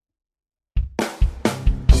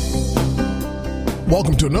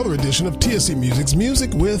Welcome to another edition of TSC Music's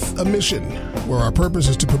Music with a Mission, where our purpose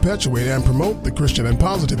is to perpetuate and promote the Christian and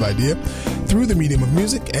positive idea through the medium of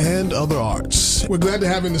music and other arts. We're glad to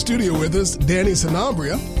have in the studio with us Danny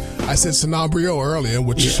Sanabria. I said Sanabrio earlier,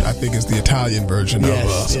 which I think is the Italian version of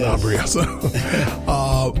Sanabria. Yes.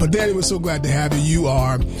 So, but Danny, we're so glad to have you. You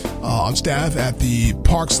are on staff at the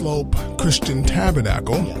Park Slope Christian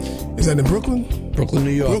Tabernacle. Is that in Brooklyn? Brooklyn,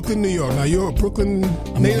 New York. Brooklyn, New York. Now, you're a Brooklyn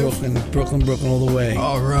I'm native? Brooklyn all the way.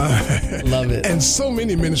 All right. Love it. And so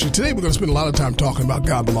many ministries. Today, we're going to spend a lot of time talking about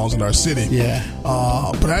God Belongs in Our City. Yeah.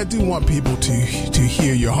 But I do want people to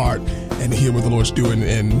hear your heart and hear what the Lord's doing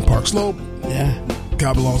in Park Slope. Yeah.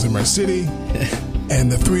 God Belongs in My City.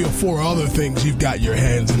 And the 3 or 4 other things you've got your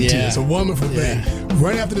hands into. Yeah. It's a wonderful thing.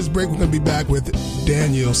 Right after this break, we're going to be back with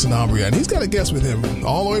Daniel Sanabria. And he's got a guest with him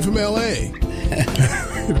all the way from L.A.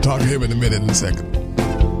 We'll talk to him in a second.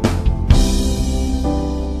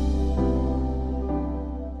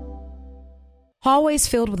 Hallways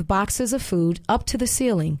filled with boxes of food up to the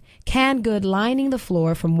ceiling, canned good lining the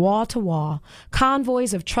floor from wall to wall,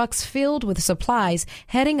 convoys of trucks filled with supplies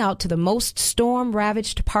heading out to the most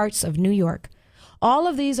storm-ravaged parts of New York. All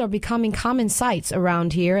of these are becoming common sights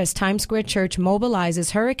around here as Times Square Church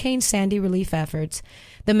mobilizes Hurricane Sandy relief efforts.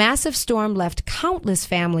 The massive storm left countless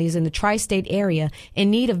families in the tri-state area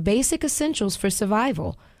in need of basic essentials for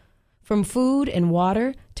survival. From food and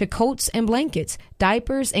water to coats and blankets,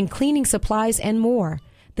 diapers and cleaning supplies and more.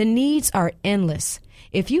 The needs are endless.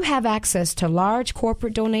 If you have access to large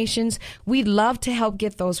corporate donations, we'd love to help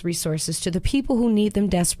get those resources to the people who need them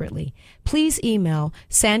desperately. Please email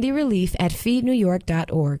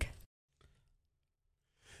sandyrelief@feednewyork.org.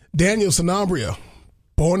 Daniel Sanabria,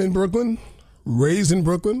 born in Brooklyn, raised in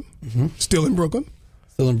Brooklyn, still in Brooklyn.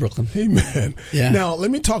 Still in Brooklyn. Amen. Yeah. Now,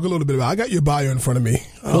 let me talk a little bit about I got your bio in front of me.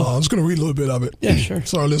 I'm just going to read a little bit of it. Yeah, sure.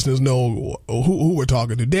 So our listeners know who we're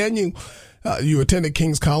talking to. Daniel, you attended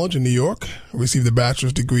King's College in New York, received a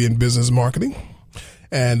bachelor's degree in business marketing.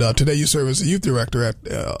 And today you serve as a youth director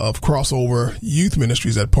of Crossover Youth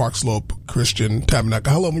Ministries at Park Slope Christian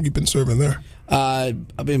Tabernacle. How long have you been serving there?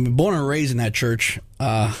 I've been born and raised in that church,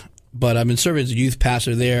 but I've been serving as a youth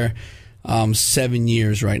pastor there 7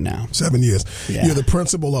 years right now. 7 years. Yeah. You're the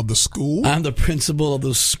principal of the school? I'm the principal of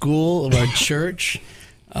the school of our church.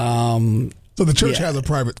 So the church has a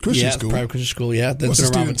private Christian school? Yeah, private Christian school, yeah. That's What's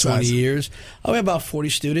been the around for student 20 size? years. We have about 40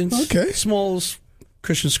 students. Okay. Small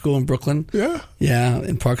Christian school in Brooklyn. Yeah. Yeah,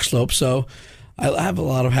 in Park Slope. So I have a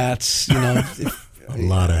lot of hats, you know. A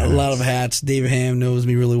lot of hats. David Ham knows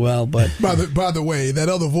me really well, but by the way, that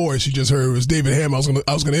other voice you just heard was David Ham. I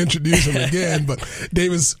was gonna introduce him again, but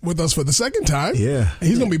David's with us for the second time. Yeah,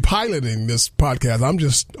 he's gonna be piloting this podcast. I'm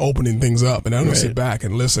just opening things up, and I'm gonna sit back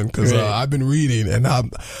and listen because I've been reading, and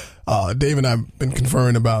Dave and I've been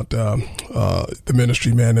conferring about the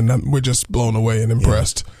ministry, man, and we're just blown away and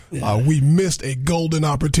impressed. Yeah. We missed a golden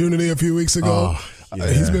opportunity a few weeks ago.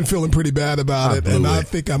 He's been feeling pretty bad about it, and I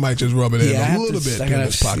think I might just rub it in a little bit during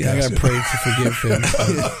this podcast. I gotta pray to forgive him.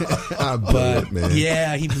 I blew it, man.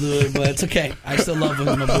 Yeah, he blew it, but it's okay. I still love him,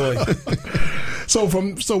 my boy. So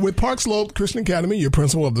with Park Slope Christian Academy, you're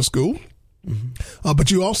principal of the school, but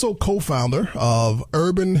you also co-founder of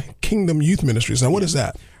Urban Kingdom Youth Ministries. Now, what is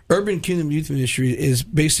that? Urban Kingdom Youth Ministry is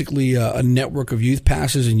basically a network of youth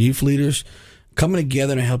pastors and youth leaders coming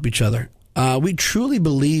together to help each other. We truly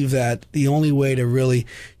believe that the only way to really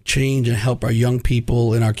change and help our young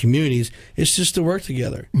people in our communities is just to work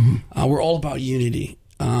together. We're all about unity.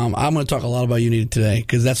 I'm going to talk a lot about unity today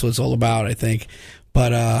because that's what it's all about, I think.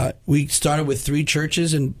 But we started with 3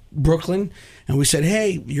 churches in Brooklyn, and we said,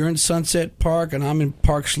 hey, you're in Sunset Park, and I'm in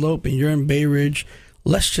Park Slope, and you're in Bay Ridge.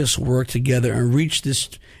 Let's just work together and reach this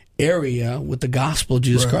area with the gospel of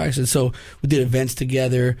Jesus Christ. And so we did events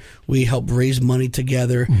together. We helped raise money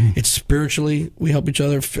together. It's spiritually. We help each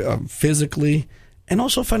other physically and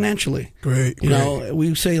also financially. Great. You know,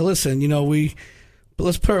 we say, listen, you know,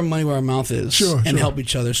 let's put our money where our mouth is and help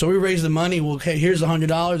each other. So we raise the money. Well, hey, here's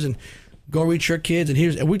 $100 and go reach your kids,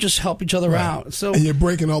 and we just help each other out. So and you're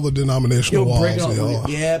breaking all the denominational walls.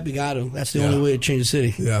 Yeah, we got to. That's the only way to change the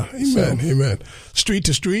city. Yeah, amen. Street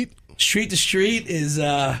to Street? Street to Street is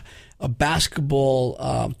a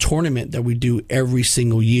basketball tournament that we do every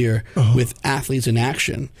single year with athletes in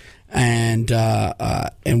action, and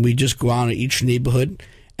we just go out in each neighborhood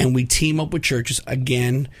and we team up with churches.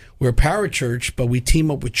 Again, we're a parachurch, but we team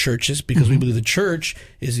up with churches because we believe the church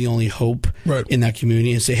is the only hope in that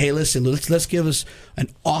community. And say, hey, listen, let's give us an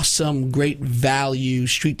awesome, great value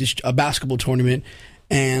a basketball tournament,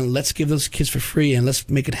 and let's give those kids for free, and let's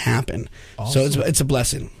make it happen. Awesome. So it's a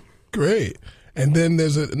blessing. Great. And then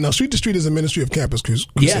there's now Street to Street is a ministry of Campus Crusade.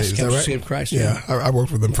 Yes, is Campus that right? Crusade of Christ. Yeah, I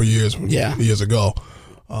worked with them for years ago.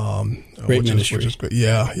 Great ministry. Which is great.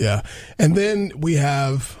 Yeah. And then we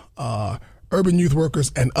have Urban Youth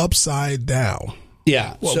Workers and Upside Down.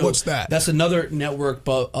 Yeah. Well, so what's that? That's another network,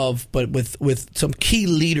 but with some key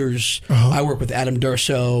leaders. I work with Adam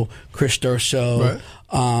Durso, Chris Durso,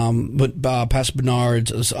 but Pastor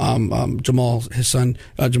Bernard's Jamal, his son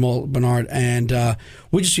Jamal Bernard, and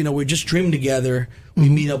we just dream together. We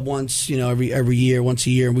meet up once, every year, once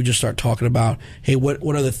a year, and we just start talking about, hey, what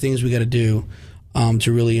are the things we got to do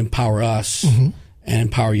to really empower us and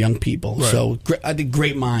empower young people. Right. So I think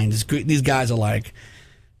great minds. These guys are like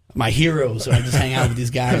my heroes. So I just hang out with these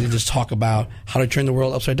guys and just talk about how to turn the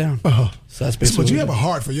world upside down. So that's basically. But you have a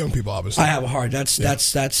heart for young people, obviously. I have a heart. That's.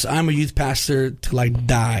 I'm a youth pastor to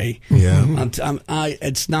die. Yeah.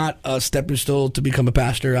 It's not a stepping stone to become a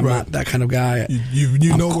pastor. I'm not that kind of guy.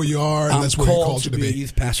 You know where you are, and that's where you're called to be. A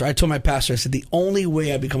youth pastor. I told my pastor, I said, the only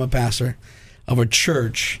way I become a pastor of a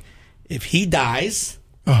church, if he dies,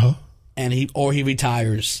 and he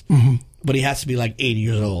retires. But he has to be like 80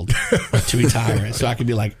 years old to retire. So I could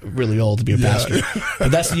be like really old to be a pastor.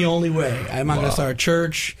 But that's the only way. I'm not going to start a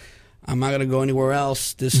church. I'm not going to go anywhere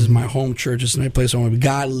else. This is my home church. This is my place I want to be.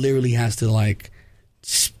 God literally has to like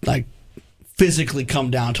physically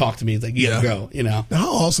come down, talk to me. Like, you gotta go, Now,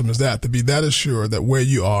 how awesome is that to be that assured that where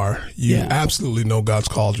you are, you absolutely know God's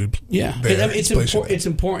called you. Yeah. There, it's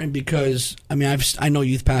important because, I know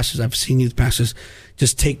youth pastors. I've seen youth pastors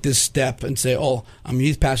just take this step and say, oh, I'm a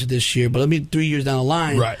youth pastor this year, but let me 3 years down the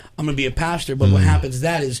line, I'm going to be a pastor. But what happens to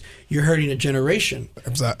that is you're hurting a generation.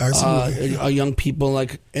 Absolutely. Young people,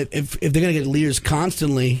 like, if they're going to get leaders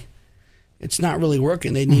constantly, it's not really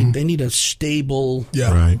working. They need a stable,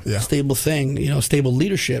 stable thing, stable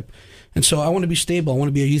leadership. And so I want to be stable. I want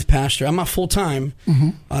to be a youth pastor. I'm not full time.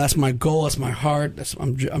 That's my goal. That's my heart.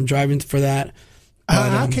 I'm driving for that.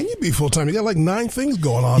 How can you be full time? You got like 9 things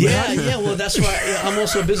going on. Yeah. Well, that's why I'm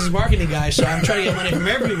also a business marketing guy. So I'm trying to get money from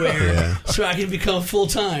everywhere so I can become full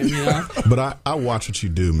time. But I watch what you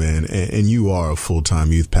do, man, and you are a full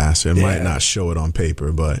time youth pastor. It might not show it on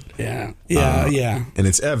paper, but yeah, and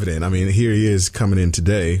it's evident. Here he is coming in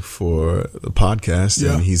today for the podcast,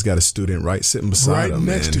 and he's got a student sitting beside him,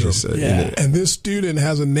 next to him. And this student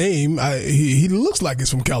has a name. He looks like he's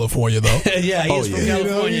from California, though. He's from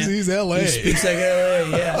California. He's LA. He speaks like LA.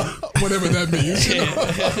 Whatever that means.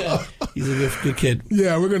 He's a good kid.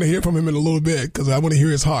 Yeah, we're going to hear from him in a little bit because I want to hear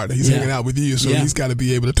his heart. He's hanging out with you, so he's got to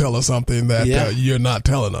be able to tell us something that you're not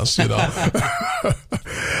telling us.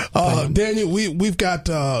 Daniel, we've got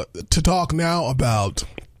to talk now about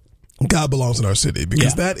God Belongs in Our City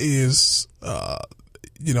because that is, out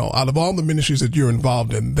of all the ministries that you're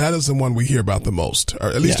involved in, that is the one we hear about the most, or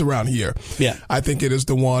at least around here. Yeah, I think it is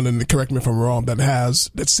the one, and correct me if I'm wrong,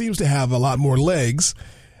 that seems to have a lot more legs.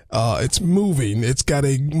 It's moving. It's got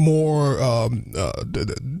a more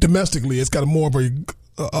domestically. It's got a more of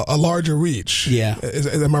a larger reach. Yeah,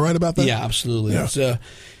 am I right about that? Yeah, absolutely. Yeah. It's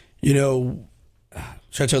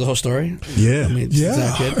should I tell the whole story? Yeah, is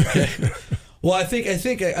that good? Okay. Well, I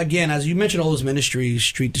think again, as you mentioned, all those ministries,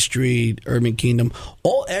 Street to Street, Urban Kingdom,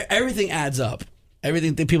 everything adds up.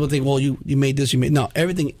 Everything that people think, well, you made this, no,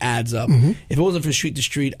 everything adds up. If it wasn't for Street to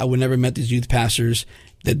Street, I would never met these youth pastors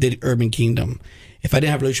that did Urban Kingdom. If I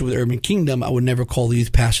didn't have a relationship with Urban Kingdom, I would never call the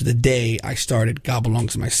youth pastor the day I started God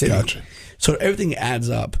Belongs in My City. Gotcha. So everything adds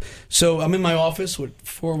up. So I'm in my office with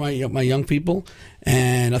 4 of my young people,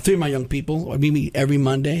 and 3 of my young people. I meet every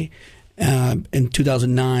Monday. In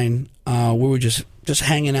 2009, we were just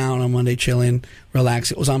hanging out on Monday, chilling,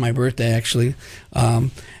 relaxing. It was on my birthday, actually,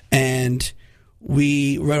 and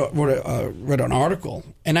we read an article.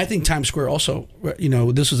 And I think Times Square also,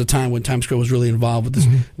 this was a time when Times Square was really involved with this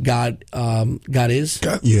God is.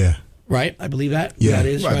 Yeah. Right? I believe that. Yeah. God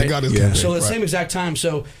is, right? God is campaign. So at the same exact time,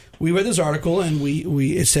 so we read this article, and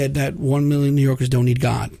it said that 1 million New Yorkers don't need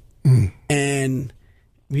God. And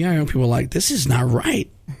young people were like, this is not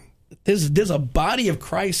right. There's a body of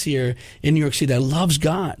Christ here in New York City that loves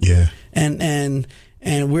God. Yeah. And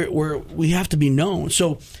we have to be known.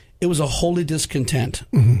 So it was a holy discontent,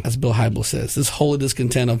 as Bill Hybels says. This holy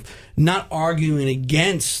discontent of not arguing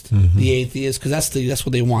against the atheists, because that's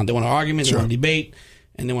what they want. They want an argument, they want to debate,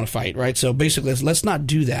 and they want to fight, right? So basically, let's not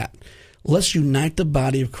do that. Let's unite the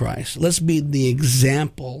body of Christ. Let's be the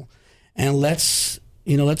example, and let's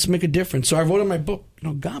make a difference. So I wrote in my book,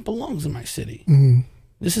 God belongs in my city.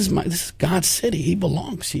 This is God's city. He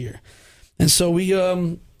belongs here. And so we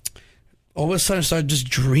all of a sudden started just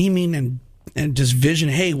dreaming and just vision.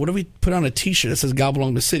 Hey, what if we put on a T-shirt that says God belongs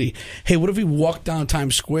in the city? Hey, what if we walk down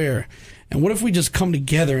Times Square And what if we just come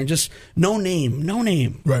together and just no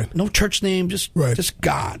name, right? No church name, just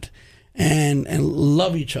God, and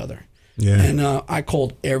love each other. Yeah. And I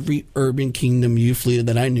called every Urban Kingdom youth leader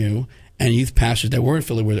that I knew and youth pastors that were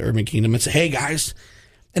affiliated with the Urban Kingdom and said, "Hey guys,"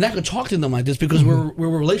 and I could talk to them like this because we're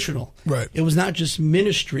relational. Right. It was not just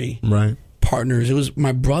ministry partners. It was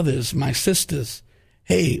my brothers, my sisters.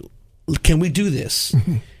 Hey, can we do this?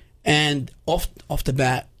 And off the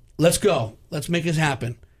bat, let's go. Let's make this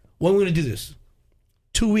happen. When are we going to do this?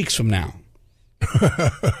 2 weeks from now.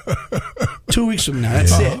 2 weeks from now.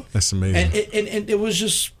 That's it. That's amazing. And it was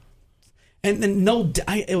just, and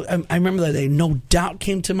I remember that day. No doubt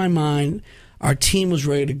came to my mind. Our team was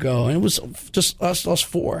ready to go, and it was just us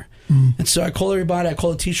four. And so I called everybody. I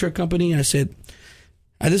called the T-shirt company, and I said,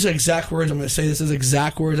 "This is exact words. I'm going to say this is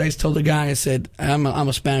exact words." I told the guy, I said, I'm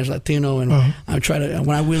a Spanish Latino, and I try to,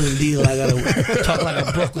 when I wheel and deal, I got to talk like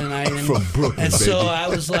a Brooklynite. From Brooklyn, and baby. So I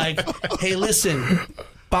was like, "Hey, listen,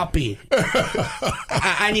 Papi,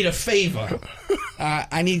 I need a favor.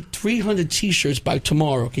 I need 300 T-shirts by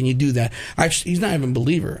tomorrow. Can you do that?" He's not even a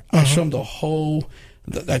believer. I showed him the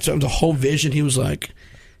whole vision. He was like,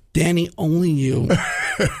 "Danny, only you."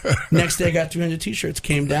 Next day, I got 300 T-shirts.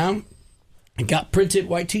 Came down and got printed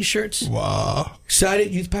white T-shirts. Wow.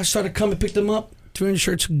 Excited. Youth pastors started coming, picked them up. 300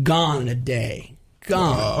 shirts gone in a day.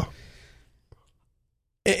 Gone. Wow.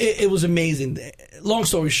 It was amazing. Long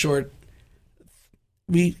story short,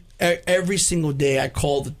 every single day I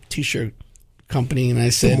called the T-shirt company and I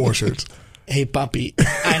said, "More shirts." "Hey, Papi,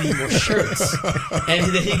 I need more shirts."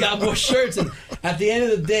 And then he got more shirts. And at the end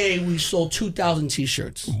of the day, we sold 2,000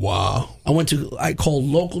 T-shirts. Wow. I called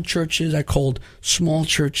local churches. I called small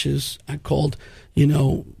churches. I called,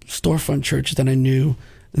 storefront churches that I knew.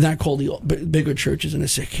 Then I called the bigger churches and I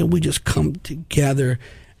said, "Can we just come together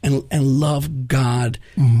and love God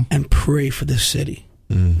and pray for this city?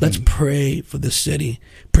 Let's pray for this city.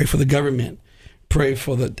 Pray for the government. Pray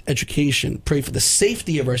for the education. Pray for the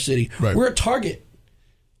safety of our city." Right. We're a target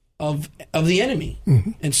of the enemy.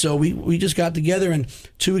 And so we just got together, and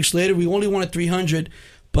 2 weeks later, we only wanted 300,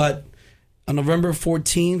 but on November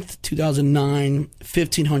 14th, 2009,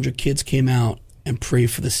 1,500 kids came out and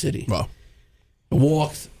prayed for the city. Wow.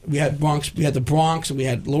 Walked. We had the Bronx, and we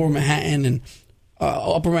had Lower Manhattan and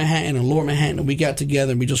Upper Manhattan and Lower Manhattan, and we got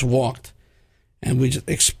together and we just walked. And we just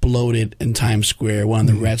exploded in Times Square, one of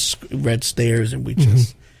the red stairs, and we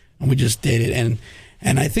just did it.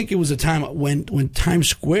 And I think it was a time when Times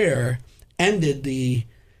Square ended the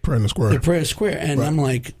Prayer in the Square. The Prayer Square, and I'm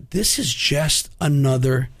like, this is just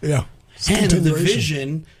another hand of the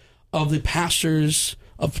vision of the pastors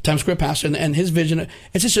of Times Square pastor and his vision.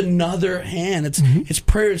 It's just another hand. It's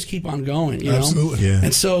prayers keep on going. Absolutely. Yeah.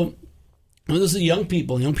 And so this is young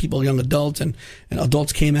adults, and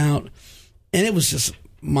adults came out. And it was just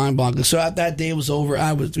mind-boggling. So that day was over.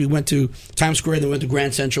 We went to Times Square, then we went to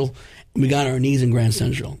Grand Central, and we got on our knees in Grand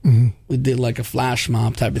Central. We did like a flash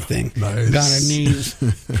mob type of thing. Nice. Got on our knees,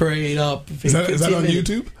 prayed up. Is that on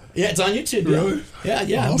YouTube? Yeah, it's on YouTube. Really?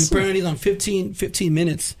 Yeah. Awesome. We prayed on our knees on 15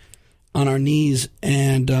 minutes on our knees,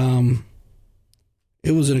 and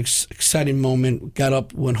it was an exciting moment. Got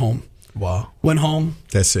up, went home. Wow. Went home.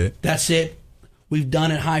 That's it. We've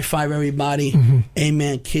done it. High five, everybody.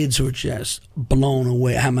 Amen. Kids were just blown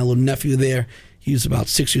away. I had my little nephew there. He was about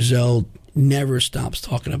 6 years old. Never stops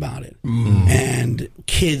talking about it. And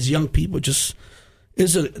kids, young people, just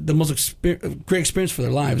it's the most great experience for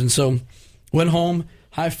their lives. And so, went home.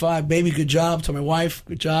 High five, baby. Good job. Told my wife,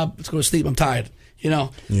 good job. Let's go to sleep. I'm tired.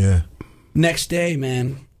 Yeah. Next day,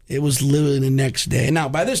 man. It was literally the next day. Now,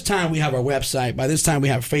 by this time, we have our website. By this time, we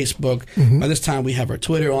have Facebook. By this time, we have our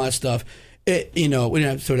Twitter, all that stuff. We didn't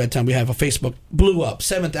have to that time. We have a Facebook, blew up,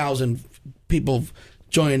 7,000 people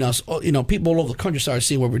joining us. People all over the country started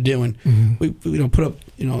seeing what we're doing. We put up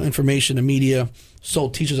information, the media,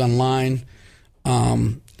 sold teachers online,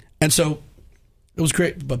 and so it was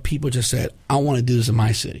great. But people just said, "I want to do this in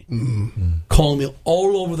my city." Calling me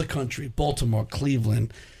all over the country: Baltimore,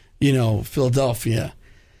 Cleveland, Philadelphia.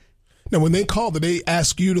 Now, when they call, do they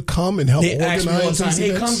ask you to come and help organize? Ask me all the time, these "Hey,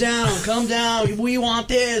 events? come down. We want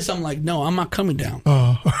this." I'm like, "No, I'm not coming down.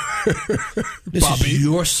 This Bobby. is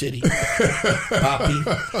your city, Papi.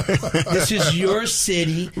 This is your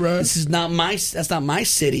city. Right. This is not that's not my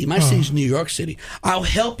city. My city's New York City. I'll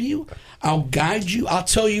help you. I'll guide you. I'll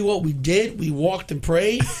tell you what we did. We walked and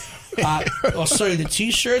prayed. I'll show you the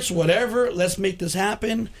T-shirts, whatever. Let's make this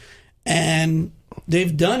happen." And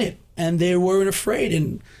they've done it, and they weren't afraid.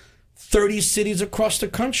 And 30 cities across the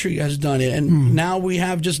country has done it, and now we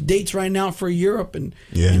have just dates right now for Europe and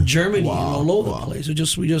Germany and all over the place.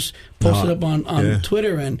 We just posted up on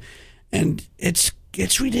Twitter, and it's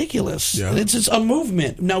it's ridiculous. Yeah. It's just a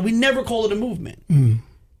movement. Now, we never call it a movement.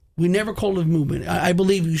 We never call it a movement. I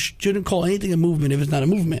believe you shouldn't call anything a movement if it's not a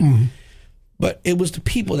movement. But it was the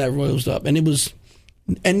people that rose up, and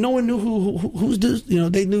no one knew who's this. You know,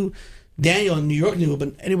 they knew Daniel in New York knew,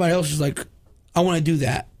 but anybody else was like, I want to do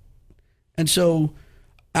that. And so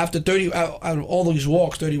after 30, out of all these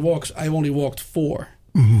walks, 30 walks, I only walked 4.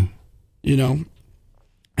 You know,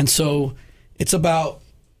 and so it's about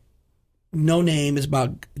no name. It's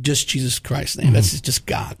about just Jesus Christ's name. That's just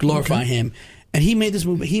God. Glorify Him. And He made this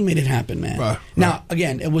movement. He made it happen, man. Right. Now,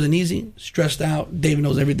 again, it wasn't easy. Stressed out. David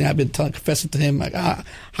knows everything. I've been confessing to him, like,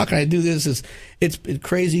 how can I do this? It's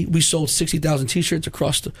crazy. We sold 60,000 T-shirts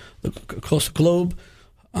across the globe,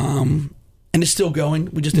 and it's still going.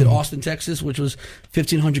 We just did Austin, Texas, which was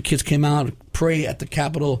 1,500 kids came out, pray at the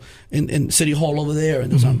Capitol in City Hall over there,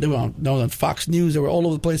 and they were on Fox News. They were all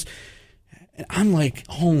over the place. And I'm like,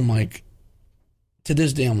 to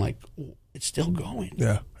this day, I'm like, it's still going.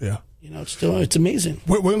 Yeah. You know, it's amazing.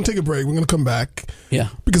 We're going to take a break. We're going to come back. Yeah.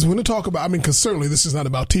 Because we're going to talk about, because certainly this is not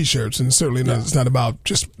about T-shirts, and certainly it's not about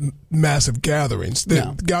just massive gatherings.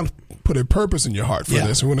 God put a purpose in your heart for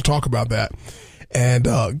this. We're going to talk about that and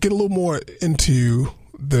get a little more into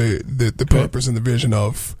the purpose and the vision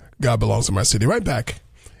of God Belongs in My City. Right back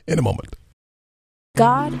in a moment.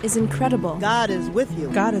 God is incredible. God is with you.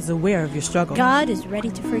 God is aware of your struggle. God is ready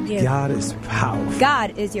to forgive. God is powerful.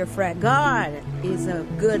 God is your friend. God is a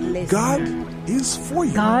good listener. God is for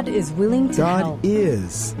you. God is willing to help. God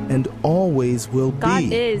is and always will be. God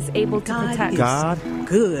is able to protect. God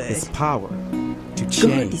good. is power to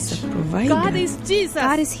change. God is a provider. God is Jesus.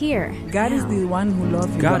 God is here. God is the one who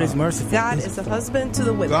loves you. God is merciful. God is a husband to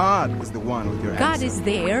the widow. God is the one with your God answer. is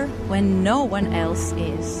there when no one else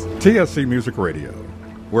is. TSC Music Radio,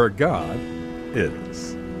 where God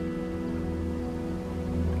is.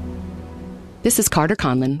 This is Carter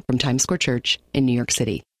Conlon from Times Square Church in New York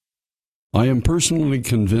City. I am personally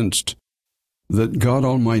convinced that God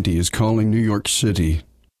Almighty is calling New York City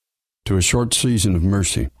to a short season of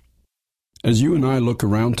mercy. As you and I look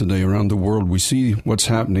around today, around the world, we see what's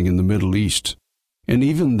happening in the Middle East, and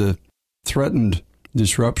even the threatened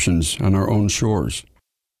disruptions on our own shores.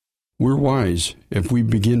 We're wise if we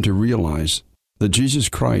begin to realize that Jesus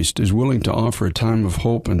Christ is willing to offer a time of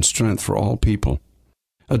hope and strength for all people,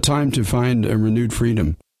 a time to find a renewed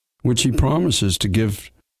freedom, which He promises to give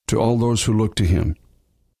to all those who look to Him.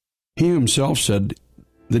 He Himself said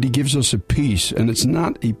that He gives us a peace, and it's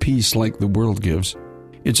not a peace like the world gives.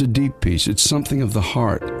 It's a deep peace. It's something of the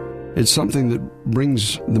heart. It's something that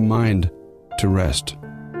brings the mind to rest.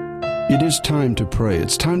 It is time to pray.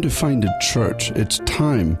 It's time to find a church. It's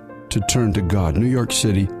time to turn to God. New York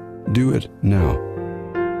City, do it now.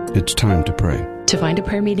 It's time to pray. To find a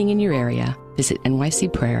prayer meeting in your area, visit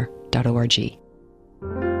nycprayer.org.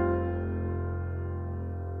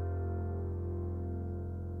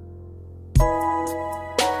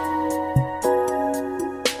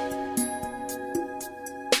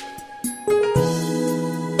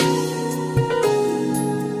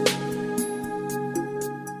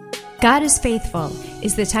 God is Faithful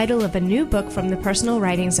is the title of a new book from the personal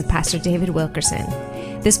writings of Pastor David Wilkerson.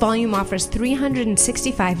 This volume offers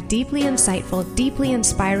 365 deeply insightful, deeply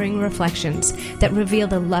inspiring reflections that reveal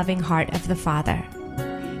the loving heart of the Father.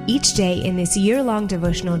 Each day in this year-long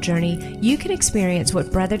devotional journey, you can experience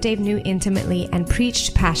what Brother Dave knew intimately and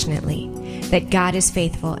preached passionately, that God is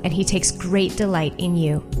faithful and He takes great delight in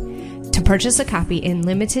you. To purchase a copy in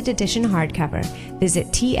limited edition hardcover, visit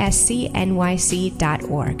tscnyc.org.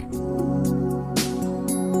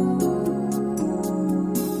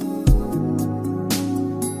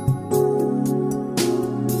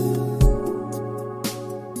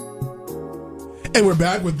 And we're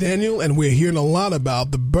back with Daniel, and we're hearing a lot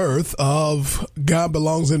about the birth of God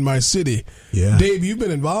Belongs in My City. Yeah. Dave, you've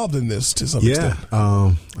been involved in this to some extent.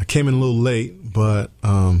 I came in a little late, but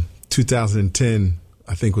 2010,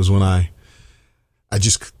 I think, was when I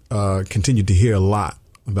just continued to hear a lot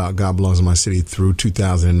about God Belongs in My City through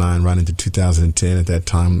 2009, right into 2010. At that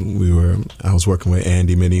time, I was working with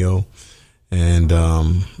Andy Mineo, and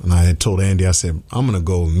I had told Andy, I said, I'm going to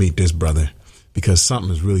go meet this brother because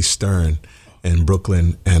something is really stirring in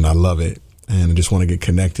Brooklyn, and I love it, and I just want to get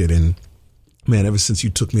connected. And man, ever since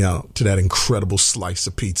you took me out to that incredible slice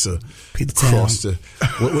of pizza across the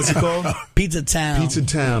what's it called? Pizza Town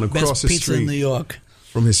across Best the pizza street in New York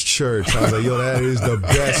from his church, I was like, yo, that is the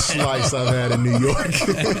best slice I've had in New York.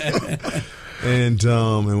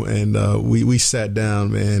 and we sat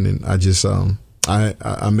down, man, and I just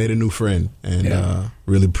I made a new friend, and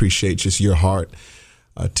really appreciate just your heart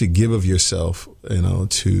to give of yourself,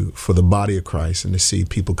 for the body of Christ, and to see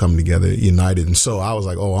people come together united. And so I was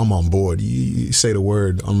like, oh, I'm on board. You say the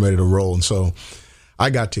word, I'm ready to roll. And so I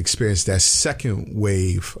got to experience that second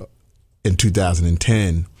wave in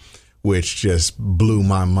 2010, which just blew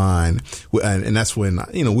my mind. And that's when,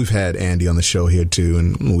 we've had Andy on the show here too.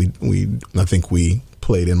 And I think we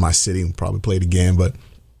played In My City, and probably played again,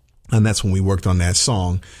 and that's when we worked on that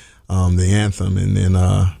song, the anthem. And then,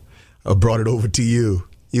 I brought it over to you.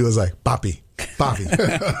 You was like, Bobby,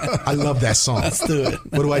 I love that song. Let's do it.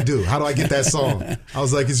 What do I do? How do I get that song? I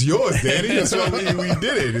was like, it's yours, Danny. That's why we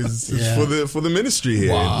did it. It's for the ministry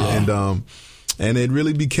here. Wow. And it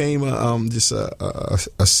really became just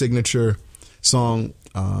a signature song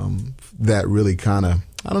that really kind of,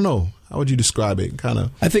 I don't know, how would you describe it? Kind of.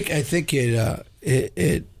 I think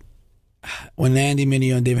it when Andy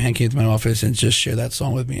Mineo and David Hand came to my office and just shared that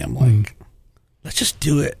song with me, I'm like, let's just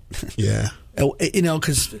do it. Yeah.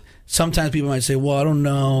 Because sometimes people might say, well, I don't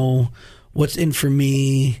know what's in for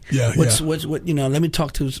me. Yeah. What let me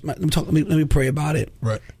talk to, let me pray about it.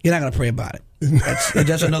 Right. You're not going to pray about it.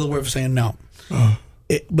 That's another word for saying no.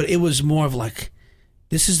 But it was more of like,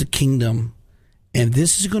 this is the kingdom, and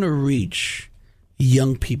this is going to reach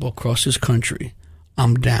young people across this country.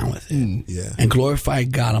 I'm down with it. Yeah. And glorify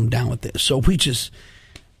God, I'm down with it. So we just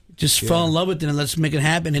fell in love with it, and let's make it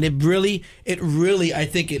happen. And it really, I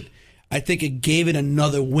think it gave it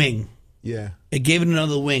another wing. Yeah. It gave it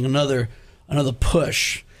another wing, another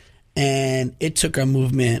push, and it took our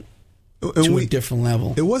movement to a different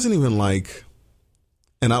level. It wasn't even like,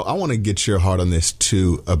 and I want to get your heart on this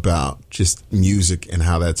too, about just music and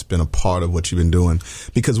how that's been a part of what you've been doing,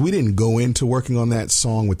 because we didn't go into working on that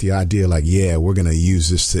song with the idea like, yeah, we're going to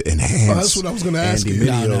use this to enhance. Oh, that's what I was going to ask you.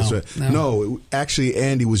 No, actually,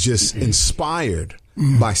 Andy was just inspired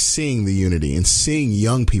by seeing the unity and seeing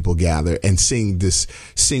young people gather and seeing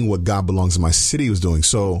what God Belongs in My City was doing.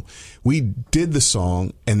 So we did the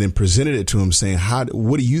song and then presented it to him, saying,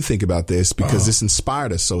 what do you think about this? Because this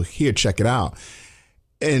inspired us. So here, check it out.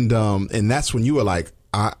 And that's when you were like,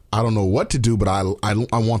 I don't know what to do, but I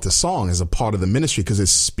want the song as a part of the ministry because it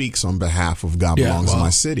speaks on behalf of God Belongs in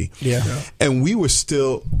My City. Yeah. And we were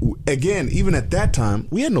still, again, even at that time,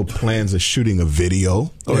 we had no plans of shooting a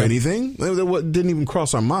video or anything. It didn't even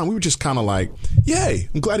cross our mind. We were just kind of like, yay,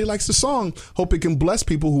 I'm glad he likes the song. Hope it can bless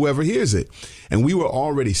people, whoever hears it. And we were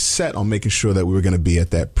already set on making sure that we were going to be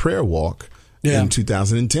at that prayer walk in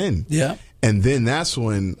 2010. Yeah. And then that's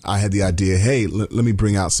when I had the idea, hey, let me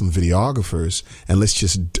bring out some videographers, and let's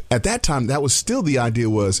just, at that time, that was still the idea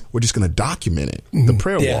was we're just going to document it, the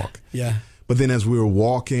prayer walk. Yeah. But then as we were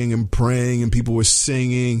walking and praying and people were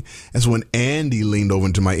singing, that's when Andy leaned over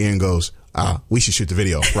into my ear and goes, we should shoot the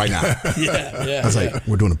video right now. I was like,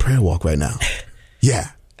 we're doing a prayer walk right now. Yeah.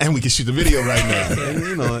 And we can shoot the video right now.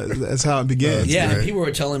 And, that's how it began. Yeah. And people were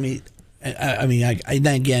telling me, then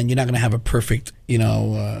again, you're not going to have a perfect,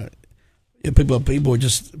 people were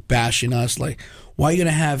just bashing us like, why are you gonna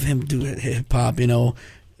have him do hip hop?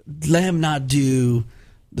 Let him not do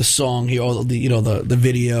the song here or the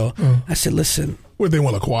video. I said, listen, they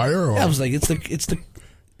want a choir? Or? I was like, it's the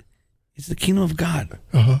kingdom of God.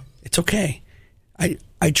 It's okay.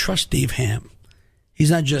 I trust Dave Ham. He's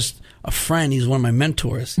not just a friend. He's one of my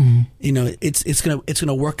mentors. It's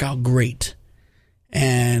gonna work out great,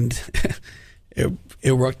 and.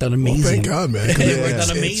 It worked out amazing. Well, thank God, man. It worked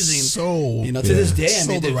out amazing. To this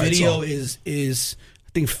day, the video is I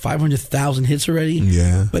think 500,000 hits already.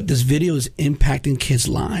 Yeah. But this video is impacting kids'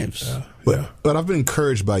 lives. But I've been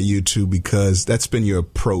encouraged by you too, because that's been your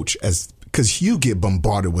approach because you get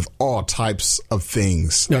bombarded with all types of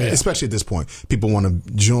things, especially at this point. People want to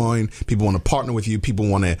join, people want to partner with you, people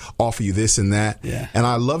want to offer you this and that. Yeah. And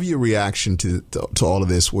I love your reaction to all of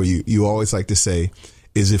this, where you always like to say,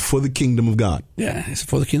 is it for the kingdom of God? Yeah, it's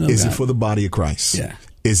for the kingdom of God. Is it for the body of Christ? Yeah.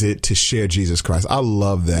 Is it to share Jesus Christ? I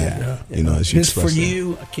love that. As you it's for express that.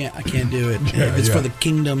 you. I can't do it. If it's for the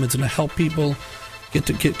kingdom, it's going to help people get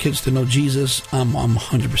kids to know Jesus. I'm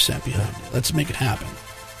 100% behind it. Let's make it happen.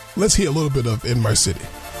 Let's hear a little bit of In My City.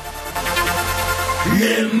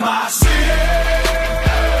 In my city.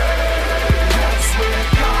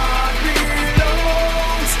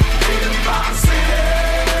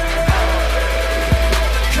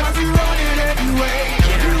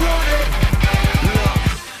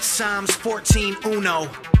 Psalms 14:1.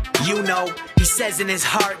 He says in his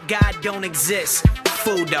heart, God don't exist.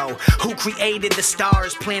 Fudo, who created the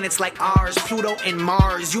stars, planets like ours, Pluto and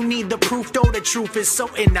Mars. You need the proof, though the truth is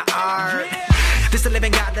so in the art. This the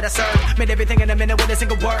living God that I serve, made everything in a minute with a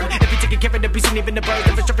single word. If you taking care of the beast and even the birds,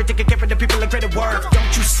 if it's true taking care of the people and greater work.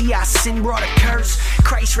 Don't you see See, our sin brought a curse.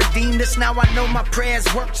 Christ redeemed us. Now I know my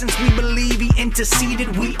prayers work. Since we believe he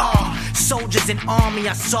interceded, we are soldiers in army.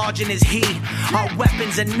 Our sergeant is he. Our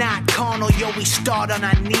weapons are not carnal. Yo, we start on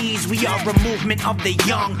our knees. We are a movement of the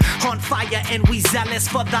young, on fire, and we zealous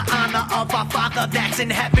for the honor of our Father that's in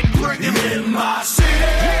heaven. Bring him in my city.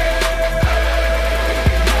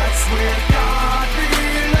 That's where God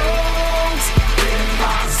belongs. In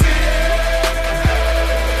my city.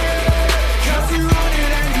 'Cause you run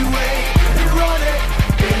it anyway. You run it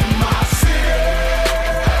in my city.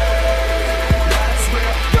 That's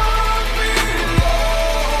where God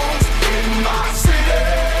belongs. In my city.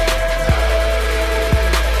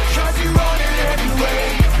 'Cause you run it anyway.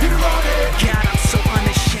 You run it. God, I'm so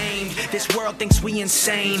unashamed. This world thinks we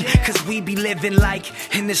insane, 'cause we be living like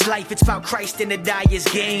in this life it's about Christ and the dyer's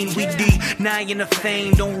gain. We denying the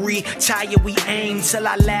fame, don't retire, we aim till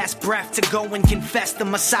our last breath to go and confess the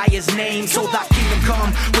Messiah's name. So thy kingdom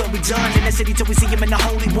come, will be done in the city till we see him in the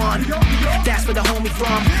Holy One. That's where the homie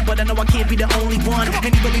from, but I know I can't be the only one.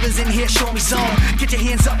 Any believers in here, show me some. Get your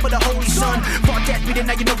hands up for the Holy Son. Fought that beating,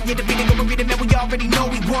 now you know we defeated. Go and read it, man, we already know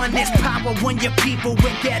we won. There's power when your people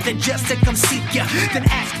will gather just to come seek you. Then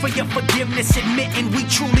ask for your forgiveness, admitting we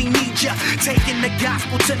truly need you. Taking the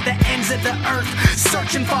gospel to the ends of the earth,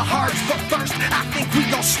 searching for hearts. But first, I think we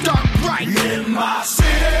gon' start right in my city.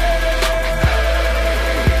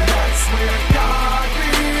 That's where God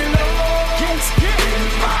belongs. In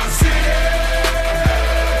my city.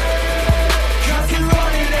 'Cause you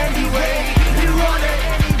run it anyway. You run it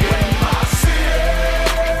in my city.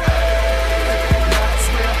 That's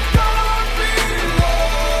where God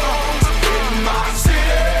belongs. In my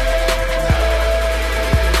city.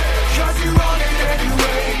 'Cause you run it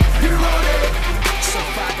anyway. You run it. So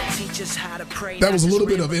Father, teach us how to pray. That was a little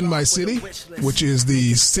bit of In My City, which is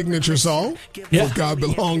the signature song for God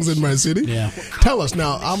Belongs in My City. Yeah. Tell us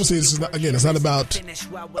now, obviously, this is not, again, it's not about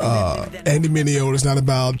Andy Mineo, it's not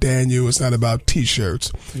about Daniel, it's not about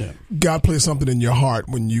T-shirts. Yeah. God placed something in your heart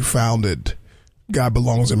when you founded God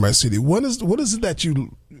Belongs in My City. What is it that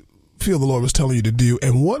you feel the Lord was telling you to do,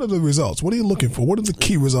 and what are the results? What are you looking for? What are the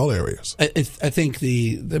key result areas? I think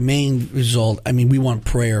the main result, I mean, we want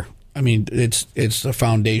prayer. I mean, it's a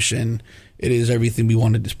foundation. It is everything we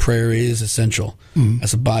wanted. This prayer is essential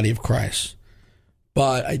as a body of Christ.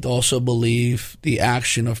 But I also believe the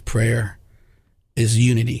action of prayer is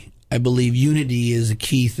unity. I believe unity is a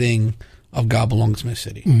key thing of God Belongs in My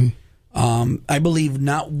City. I believe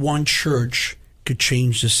not one church could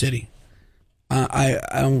change the city. I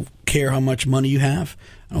don't care how much money you have.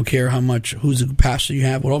 I don't care who's the pastor you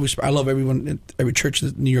have. I love everyone, every church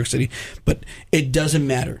in New York City, but it doesn't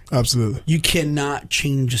matter. Absolutely. You cannot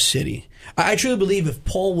change a city. I truly believe if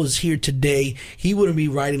Paul was here today, he wouldn't be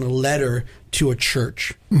writing a letter to a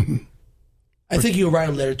church. I think he would write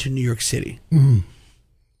a letter to New York City.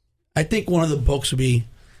 I think one of the books would be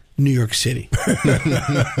New York City.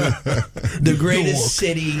 The greatest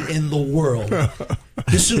city in the world.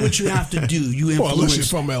 This is what you have to do. You influence. Well, unless you're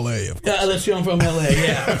from L.A. Of course. Unless you're from L.A.,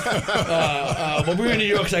 yeah. But we're in New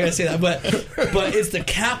York, so I got to say that. But it's the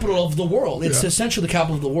capital of the world. It's essentially the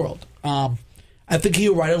capital of the world. I think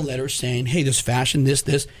he'll write a letter saying, hey, this fashion,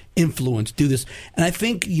 this, influence, do this. And I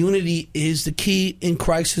think unity is the key in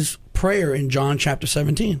Christ's prayer in John chapter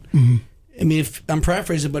 17. I mean, if I'm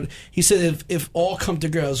paraphrasing, but he said, if all come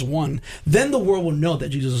together as one, then the world will know that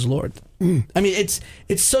Jesus is Lord. I mean, it's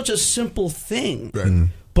such a simple thing. Right.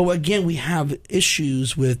 But again, we have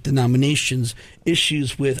issues with denominations,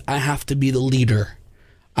 issues with I have to be the leader.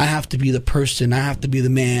 I have to be the person. I have to be the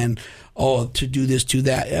man. Oh, to do this, do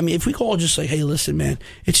that. I mean, if we could all just say, hey, listen, man,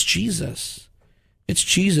 it's Jesus. It's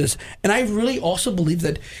Jesus. And I really also believe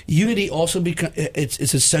that unity also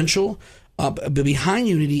it's essential. But behind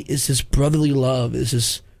unity is this brotherly love, is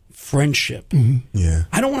this friendship. Yeah.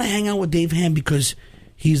 I don't want to hang out with Dave Ham because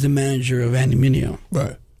he's the manager of Andy Mineo.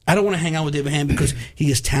 Right. I don't want to hang out with David Ham because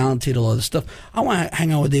he is talented, all this stuff. I want to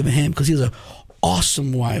hang out with David Ham because he's an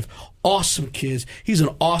awesome wife, awesome kids. He's an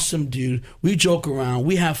awesome dude. We joke around.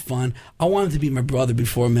 We have fun. I want him to be my brother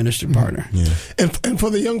before a ministry partner. Yeah. And for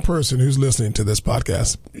the young person who's listening to this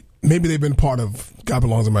podcast, maybe they've been part of God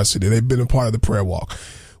Belongs in My City. They've been a part of the prayer walk.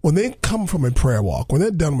 When they come from a prayer walk, when they're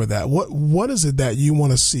done with that, what is it that you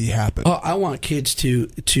want to see happen? Oh, I want kids to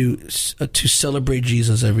celebrate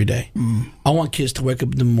Jesus every day. I want kids to wake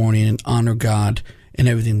up in the morning and honor God in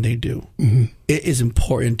everything they do. It is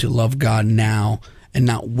important to love God now and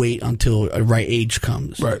not wait until a right age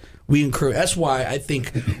comes. Right. We encourage. That's why I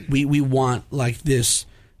think we want like this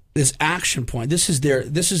action point. This is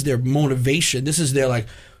their motivation. This is their like,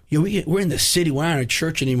 we're in the city. We're not in a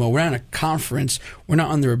church anymore. We're not in a conference. We're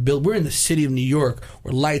not under a building. We're in the city of New York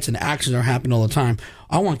where lights and actions are happening all the time.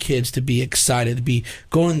 I want kids to be excited, to be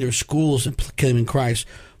going in their schools and proclaiming Christ,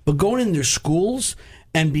 but going in their schools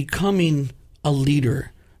and becoming a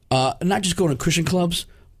leader, not just going to Christian clubs,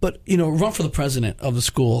 but, run for the president of the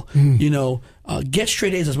school. Get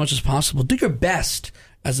straight A's as much as possible. Do your best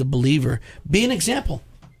as a believer. Be an example.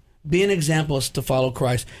 Be an example as to follow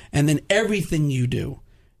Christ. And then everything you do,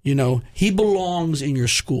 he belongs in your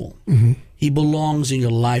school. Mm-hmm. He belongs in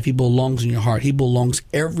your life. He belongs in your heart. He belongs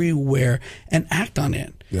everywhere, and act on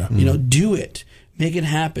it. Yeah. Do it. Make it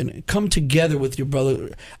happen. Come together with your brother.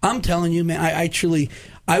 I'm telling you, man,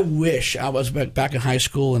 I wish I was back in high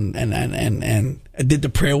school and I did the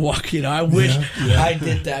prayer walk. I wish I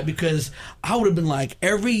did that, because I would have been like,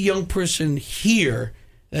 every young person here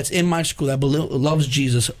that's in my school that loves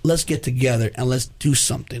Jesus, let's get together and let's do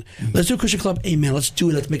something. Mm-hmm. Let's do a Christian club. Amen. Let's do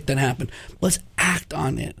it. Let's make that happen. Let's act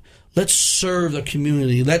on it. Let's serve the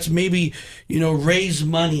community. Let's maybe, raise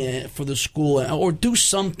money for the school, or do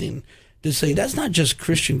something to say that's not just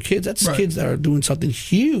Christian kids. That's kids that are doing something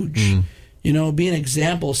huge. Mm. Be an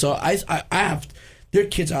example. So I have, there are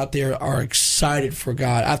kids out there are excited for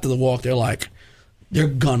God. After the walk, they're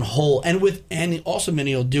gun-ho. And also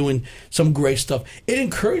many are doing some great stuff. It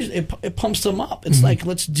encourages, it pumps them up. It's like,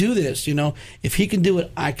 let's do this. If he can do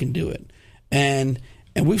it, I can do it. And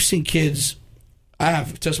we've seen kids, I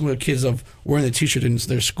have testimony of kids of wearing the T-shirt in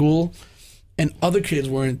their school, and other kids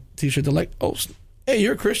wearing T-shirt. They're like, "Oh, hey,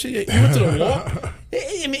 you're a Christian. You went to the walk."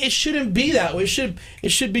 I mean, it shouldn't be that way.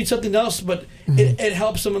 It should be something else. But it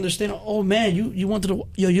helps them understand. Oh man, you went to the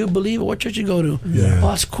you're a believer. What church you go to? Yeah. Oh,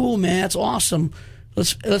 that's cool, man. That's awesome.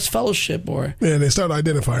 Let's fellowship, or they start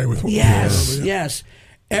identifying with one. Yes.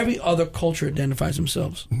 Every other culture identifies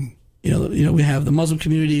themselves. Mm-hmm. We have the Muslim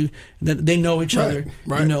community that they know each other.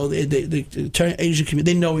 Right. The Asian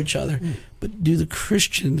community, they know each other. Mm. But do the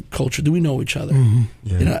Christian culture, do we know each other? Mm-hmm.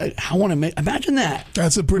 Yeah. I want to imagine that.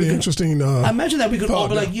 That's a pretty interesting. Imagine that we could all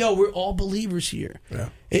be like, "Yo, we're all believers here." Yeah.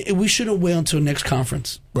 We shouldn't wait until the next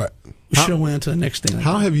conference. Right. We shouldn't wait until the next thing.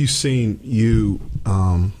 How have you seen you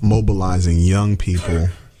mobilizing young people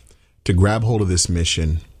to grab hold of this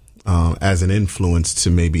mission as an influence to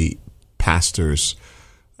maybe pastors?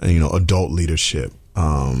 Adult leadership.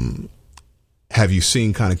 Have you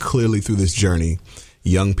seen kind of clearly through this journey,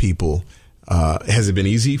 young people, has it been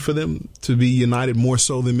easy for them to be united more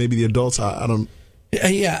so than maybe the adults? I don't.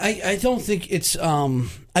 Yeah, I don't think it's.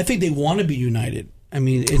 I think they want to be united. I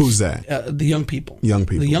mean, who's that? The young people. Young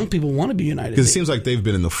people. The young people want to be united because it seems like they've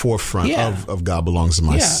been in the forefront of God Belongs in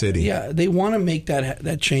My City. Yeah, they want to make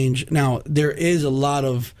that change. Now there is a lot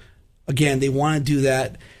of, again, they want to do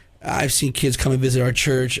that. I've seen kids come and visit our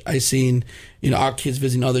church. I've seen, our kids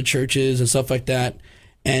visiting other churches and stuff like that.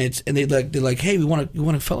 And they're like, hey, we want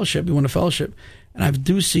to fellowship. We want to fellowship. And I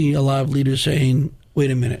do see a lot of leaders saying,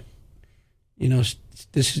 wait a minute, this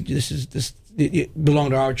it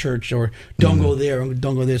belong to our church, or don't go there, or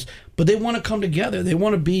don't go this. But they want to come together. They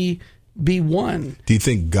want to be one. Do you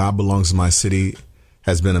think God Belongs in My City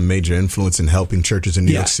has been a major influence in helping churches in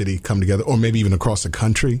New York City come together, or maybe even across the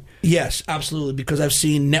country? Yes, absolutely, because I've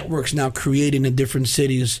seen networks now creating in different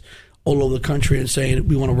cities all over the country and saying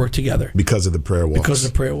we want to work together. Because of the prayer walk. Because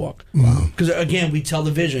of the prayer walk. Wow. Because, again, we tell the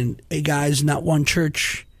vision, hey, guys, not one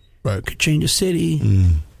church could change a city.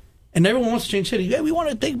 Mm. And everyone wants to change a city. Yeah, we want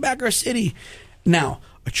to take back our city. Now,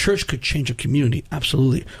 a church could change a community,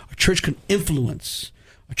 absolutely. A church can influence.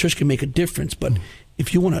 A church can make a difference. But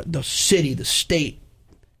if you want the city, the state,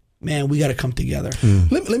 man, we got to come together.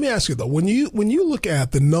 Let me ask you though, when you look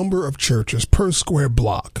at the number of churches per square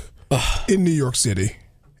block in New York City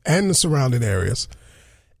and the surrounding areas,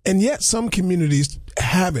 and yet some communities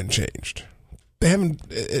haven't changed. They haven't.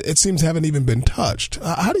 It seems haven't even been touched.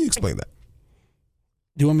 How do you explain that?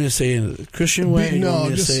 Do you want me to say it in the Christian way? Or do you want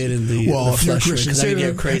me to say it in the flesh way? Because I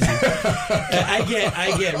get crazy.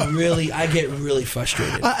 I get really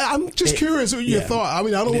frustrated. I'm just curious what your thought. I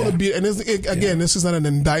mean, I don't want to be. And this is not an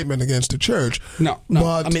indictment against the church. No.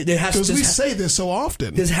 But I mean, because we say this so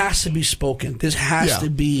often. This has to be spoken. This has to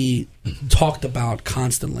be talked about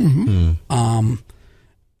constantly. Mm-hmm.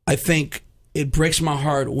 I think it breaks my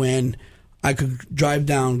heart when I could drive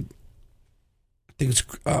down, I think it's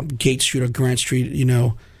Gate Street or Grant Street,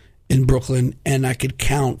 in Brooklyn, and I could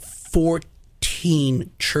count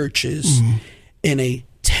 14 churches in a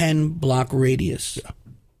 10-block radius. Yeah.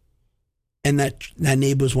 And that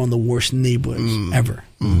neighborhood is one of the worst neighborhoods ever.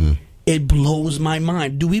 Mm-hmm. It blows my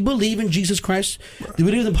mind. Do we believe in Jesus Christ? Right. Do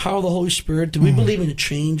we believe in the power of the Holy Spirit? Do we believe in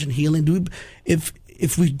change and healing?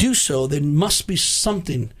 If we do so, there must be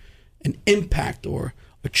something, an impact or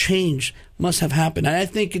a change must have happened. And I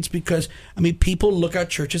think it's because, people look at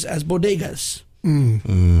churches as bodegas.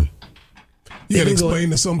 You got to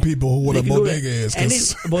explain to some people what a bodega is.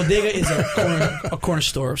 Bodega is a corner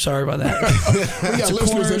store. Sorry about that. We got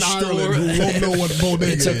listeners in Ireland who won't know what a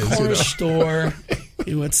bodega is. It's a corner store.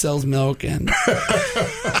 It sells milk and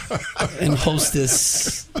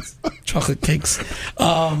Hostess chocolate cakes.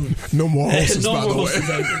 No more Hostess, by the way.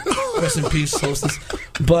 Rest in peace, Hostess.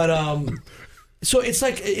 But so it's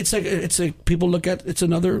like people look at it's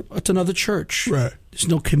another church. Right. There's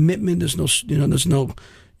no commitment. There's no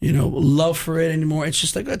love for it anymore. It's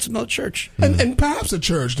just like it's another church. And perhaps the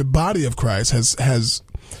church, the body of Christ, has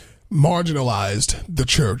marginalized the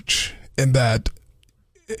church in that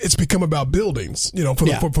it's become about buildings.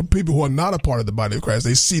 For people who are not a part of the body of Christ,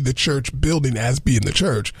 they see the church building as being the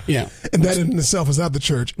church. Yeah. And that in itself is not the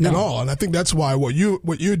church at all. And I think that's why what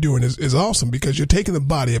you're doing is awesome, because you're taking the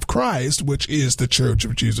body of Christ, which is the church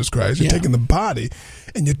of Jesus Christ. You're taking the body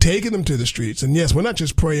and you're taking them to the streets. And yes, we're not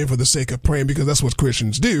just praying for the sake of praying because that's what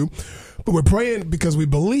Christians do, but we're praying because we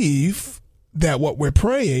believe that what we're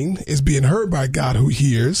praying is being heard by God, who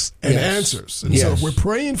hears and answers. And so if we're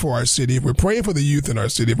praying for our city, if we're praying for the youth in our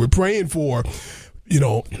city, if we're praying for,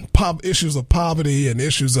 issues of poverty and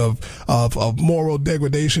issues of moral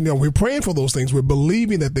degradation, we're praying for those things. We're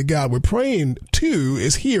believing that the God we're praying to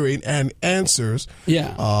is hearing and answers.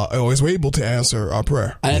 Or is able to answer our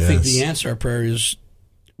prayer. I think the answer to our prayer is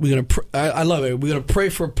we're going to. I love it. We're going to pray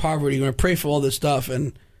for poverty. We're going to pray for all this stuff.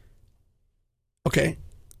 And okay.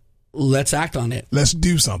 Let's act on it. Let's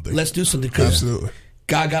do something. Because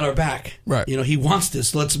God got our back. Right. He wants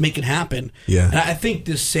this. Let's make it happen. Yeah. And I think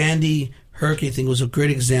this Sandy hurricane thing was a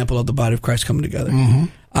great example of the body of Christ coming together.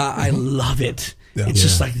 I love it. Yeah. It's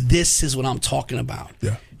just like, this is what I'm talking about.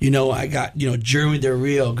 Yeah. I got, Jeremy Del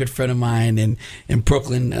Rio, a good friend of mine in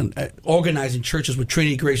Brooklyn, and organizing churches with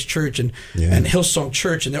Trinity Grace Church and Hillsong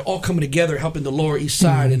Church, and they're all coming together helping the Lower East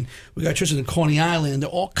Side, and we got churches in Coney Island, and they're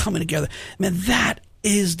all coming together. Man, that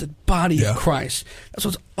is the body of Christ. That's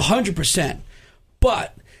what's 100%.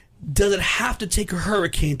 But does it have to take a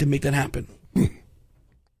hurricane to make that happen?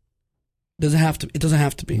 Doesn't have to. It doesn't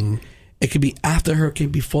have to be. It could be after the hurricane,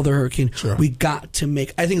 before the hurricane. Sure. We got to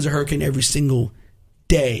make. I think it's a hurricane every single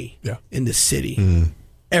day in the city.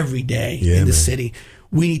 Every day in the city,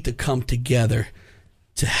 we need to come together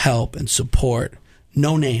to help and support.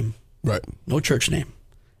 No name, right? No church name.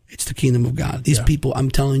 It's the kingdom of God. These people, I'm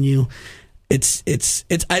telling you. It's. I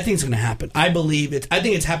think it's going to happen. I believe it. I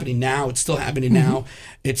think it's happening now. It's still happening now.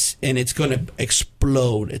 It's going to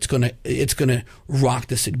explode. It's going to rock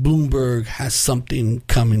the city. Bloomberg has something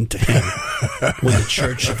coming to him when the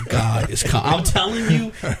Church of God is coming. I'm telling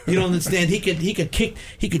you, you don't understand. He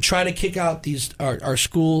could try to kick out our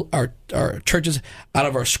churches out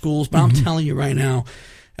of our schools. But I'm telling you right now,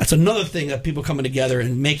 that's another thing that people coming together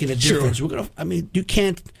and making a difference. Sure. We're gonna. You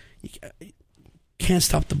can't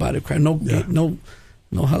stop the body of Christ. No,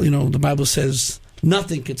 the Bible says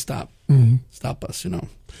nothing can stop us.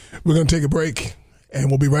 We're going to take a break,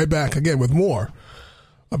 and we'll be right back again with more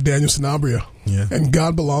of Daniel Sanabria and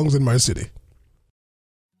God Belongs in My City.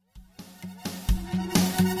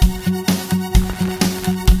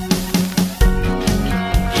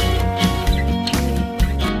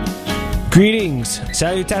 Greetings,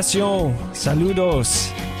 salutations,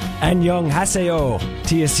 saludos, annyeonghaseyo,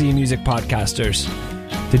 TSC Music Podcasters.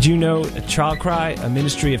 Did you know Child Cry, a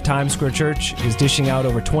ministry of Times Square Church, is dishing out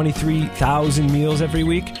over 23,000 meals every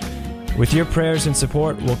week? With your prayers and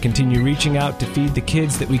support, we'll continue reaching out to feed the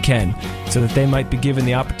kids that we can, so that they might be given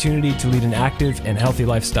the opportunity to lead an active and healthy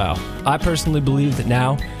lifestyle. I personally believe that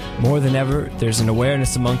now, more than ever, there's an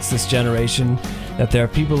awareness amongst this generation that there are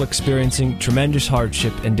people experiencing tremendous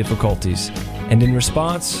hardship and difficulties. And in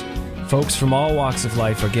response, folks from all walks of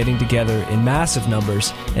life are getting together in massive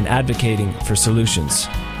numbers and advocating for solutions.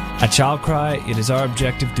 At Child Cry, it is our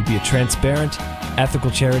objective to be a transparent,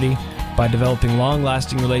 ethical charity by developing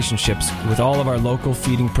long-lasting relationships with all of our local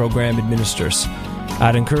feeding program administrators.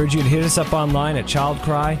 I'd encourage you to hit us up online at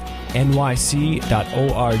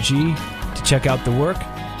childcrynyc.org to check out the work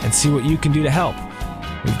and see what you can do to help.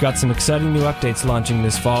 We've got some exciting new updates launching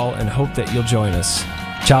this fall and hope that you'll join us.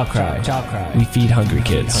 Child Cry. We feed hungry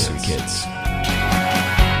kids.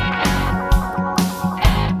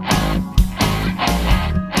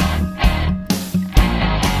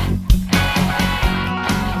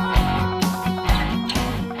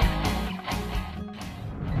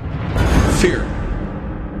 Fear.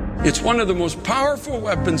 It's one of the most powerful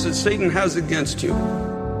weapons that Satan has against you.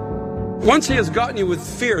 Once he has gotten you with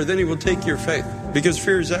fear, then he will take your faith, because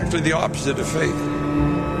fear is actually the opposite of faith.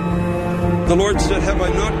 The Lord said, have I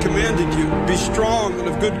not commanded you? Be strong and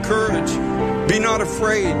of good courage. Be not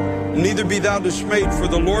afraid, neither be thou dismayed, for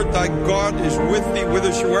the Lord thy God is with thee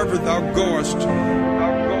whithersoever thou goest.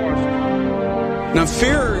 Now,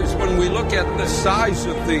 fear is when we look at the size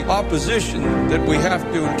of the opposition that we have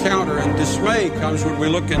to encounter, and dismay comes when we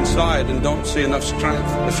look inside and don't see enough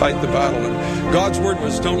strength to fight the battle. And God's word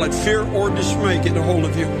was, don't let fear or dismay get a hold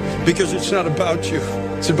of you, because it's not about you.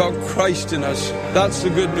 It's about Christ in us. That's the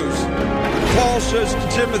good news. Paul says to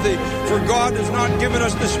Timothy, for God has not given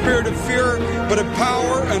us the spirit of fear, but of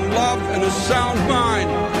power and love and a sound mind.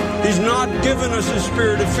 He's not given us a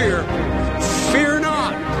spirit of fear. Fear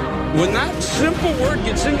not. When that simple word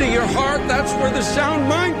gets into your heart, that's where the sound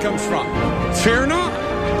mind comes from. Fear not.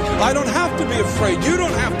 I don't have to be afraid. You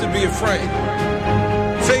don't have to be afraid.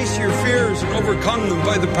 Face your fears and overcome them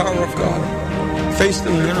by the power of God. Face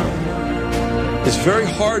them now. It's very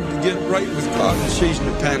hard to get right with God in a season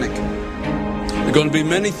of panic. There are going to be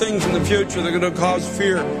many things in the future that are going to cause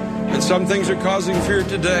fear. And some things are causing fear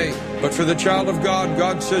today. But for the child of God,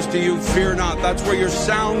 God says to you, fear not. That's where your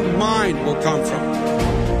sound mind will come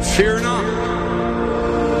from. Fear not.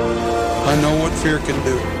 I know what fear can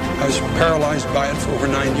do. I was paralyzed by it for over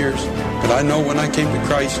 9 years. But I know when I came to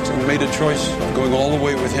Christ and made a choice of going all the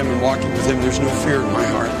way with Him and walking with Him, there's no fear in my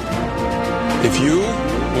heart. If you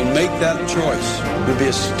will make that choice, you'll be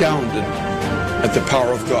astounded at the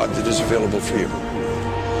power of God that is available for you.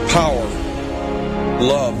 Power,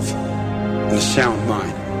 love, and a sound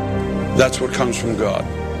mind. That's what comes from God.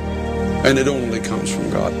 And it only comes from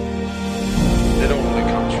God. It only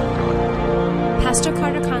comes from God. Pastor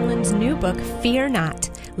Carter Conlon's new book, Fear Not,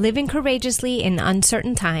 Living Courageously in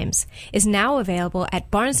Uncertain Times, is now available at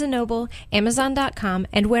Barnes & Noble, Amazon.com,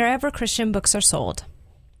 and wherever Christian books are sold.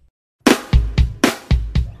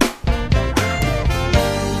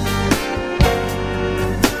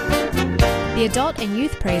 The adult and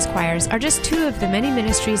youth praise choirs are just two of the many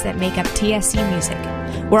ministries that make up TSC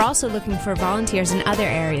Music. We're also looking for volunteers in other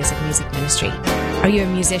areas of music ministry. Are you a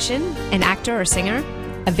musician, an actor or singer,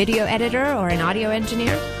 a video editor or an audio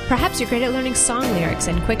engineer? Perhaps you're great at learning song lyrics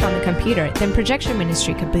and quick on the computer, then projection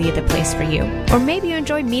ministry could be the place for you. Or maybe you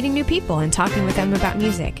enjoy meeting new people and talking with them about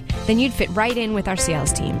music. Then you'd fit right in with our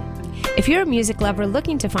sales team. If you're a music lover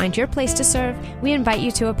looking to find your place to serve, we invite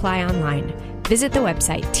you to apply online. Visit the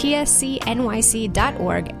website tscnyc.org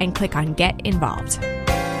and click on Get Involved.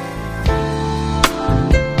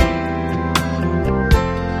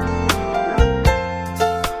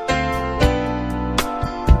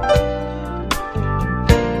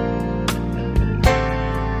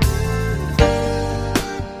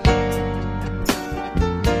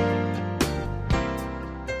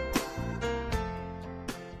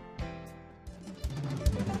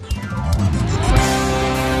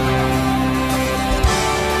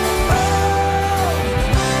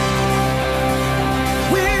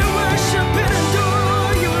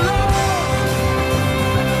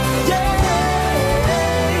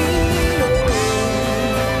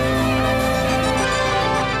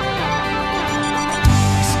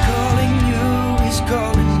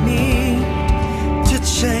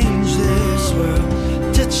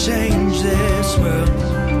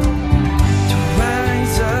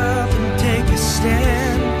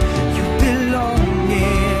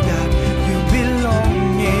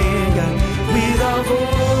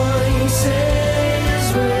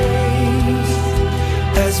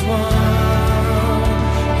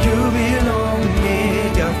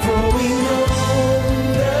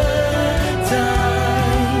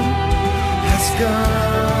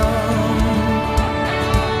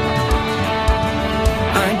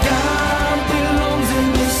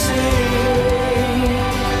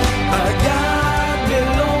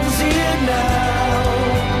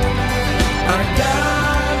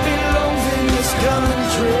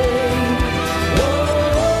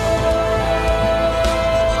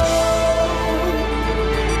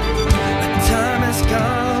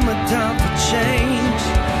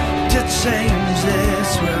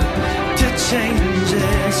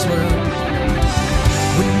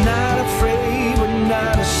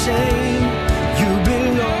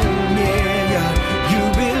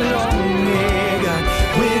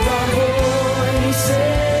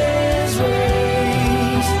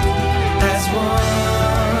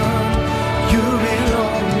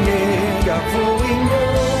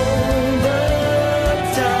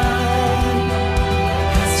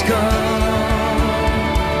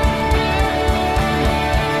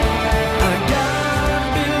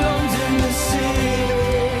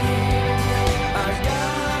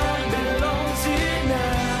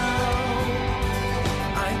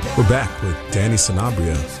 We're back with Danny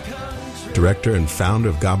Sanabria. director and founder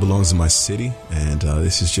of God Belongs in My City. And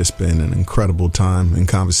this has just been an incredible time in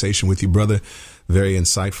conversation with you, brother. Very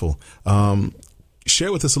insightful.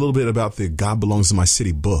 Share with us a little bit about the God Belongs in My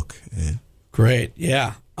City book. Great.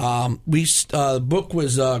 Yeah. The book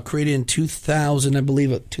was created in 2000, I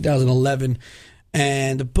believe, 2011.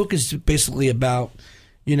 And the book is basically about,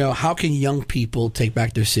 how can young people take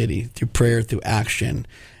back their city through prayer, through action.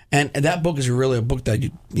 And that book is really a book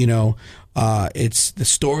that, it's the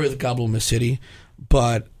story of the God Belongs in My City,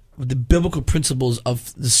 but the biblical principles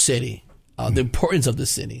of the city, the importance of the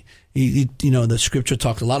city. The scripture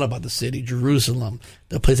talks a lot about the city, Jerusalem,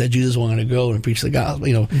 the place that Jesus wanted to go and preach the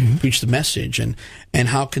gospel, preach the message, and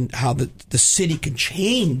how the city can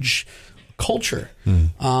change culture.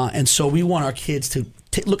 And so we want our kids to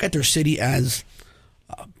look at their city as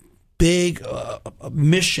a big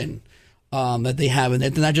mission that they have, and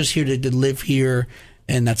they're not just here to live here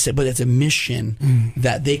and that's it, but it's a mission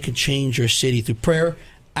that they can change their city through prayer,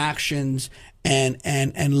 actions,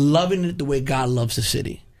 and loving it the way God loves the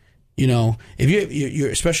city. If you're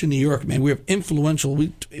especially in New York, man, we have influential.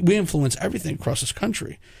 We influence everything across this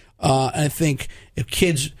country, and I think if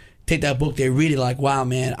kids take that book, they read it like, wow,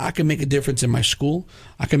 man, I can make a difference in my school.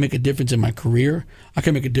 I can make a difference in my career. I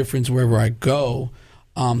can make a difference wherever I go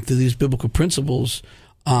through these biblical principles.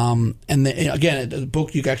 Again, the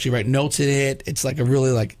book, you can actually write notes in it. It's like a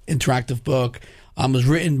really interactive book. It was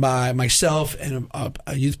written by myself and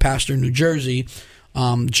a youth pastor in New Jersey,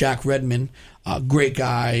 Jack Redman, great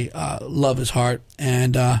guy, love his heart,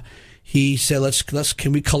 and he said,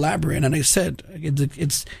 can we collaborate? And I said, if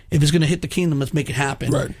it's going to hit the kingdom, let's make it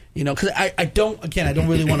happen. Right. Because I don't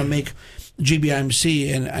really want to make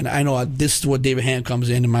GBIMC, and I know this is what David Hand comes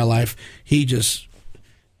in my life. He just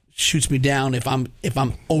shoots me down if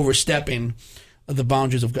I'm overstepping the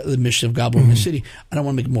boundaries of the mission of God Belongs in My City. I don't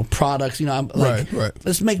want to make more products. I'm like,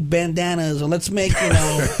 let's make bandanas, or let's make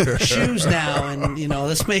shoes now, and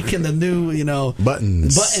let's make in the new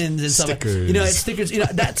buttons and stuff. Stickers. Stickers.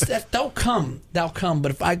 That'll come.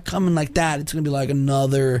 But if I come in like that, it's gonna be like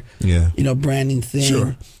another branding thing.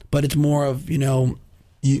 Sure. But it's more of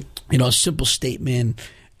a simple statement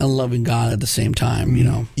and loving God at the same time.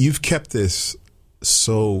 You've kept this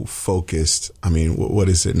so focused. I mean, what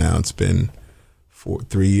is it now? It's been 4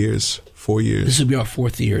 years. This will be our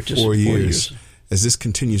fourth year. Just 4 years. As this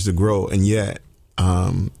continues to grow, and yet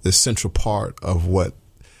the central part of what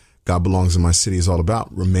God Belongs in My City is all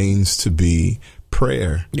about remains to be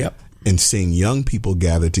prayer. Yep. And seeing young people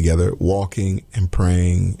gather together, walking and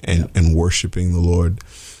praying and worshiping the Lord.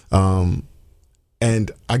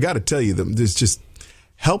 And I got to tell you, there's just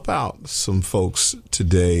help out some folks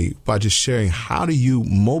today by just sharing, how do you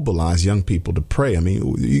mobilize young people to pray? I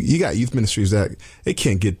mean, you got youth ministries that they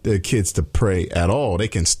can't get their kids to pray at all. They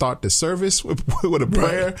can start the service with a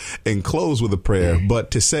prayer and close with a prayer.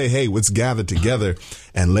 But to say, hey, let's gather together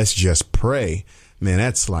and let's just pray, man,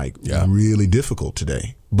 that's really difficult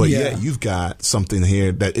today. But yet you've got something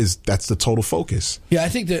here that's the total focus. Yeah, I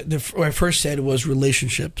think what I first said was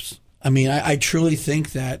relationships. I mean, I truly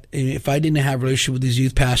think that if I didn't have a relationship with these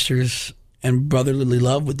youth pastors and brotherly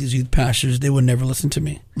love with these youth pastors, they would never listen to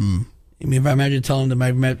me. I mean, if I imagine telling them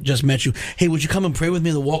I just met you, hey, would you come and pray with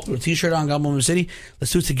me to walk with a T-shirt on, God Belongs in My City?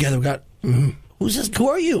 Let's do it together. We got, who's this? Who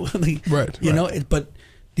are you? But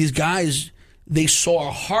these guys, they saw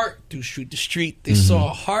our heart through street to street. They saw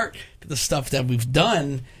our heart to the stuff that we've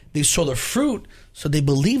done. They saw the fruit, so they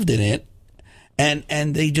believed in it.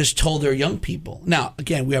 And they just told their young people. Now,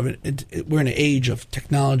 again, we're in an age of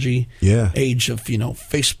technology, age of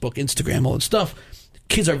Facebook, Instagram, all that stuff.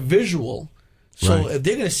 Kids are visual, so if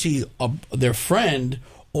they're going to see their friend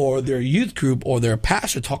or their youth group or their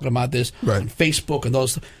pastor talking about this on Facebook and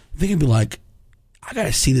those, they're going to be like, I got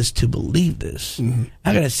to see this to believe this.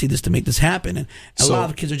 I got to see this to make this happen. And a lot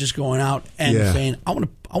of kids are just going out and saying, I want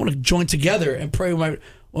to join together and pray with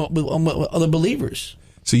other believers.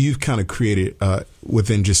 So you've kind of created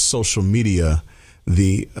within just social media,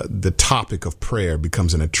 the topic of prayer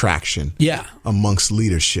becomes an attraction. Amongst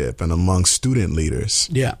leadership and amongst student leaders.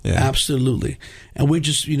 Yeah. Absolutely. And we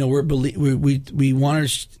just we want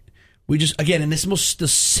to. We just, again, and it's the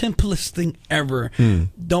simplest thing ever.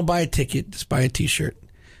 Don't buy a ticket, just buy a T-shirt.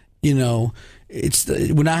 We're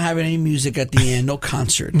not having any music at the end, no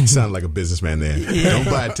concert. You sound like a businessman there. Don't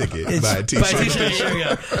buy a ticket, buy a T-shirt. Buy a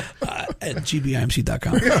T-shirt, at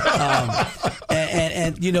gbimc.com.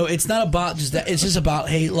 And it's not about just that. It's just about,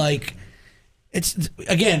 hey, it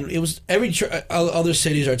was every other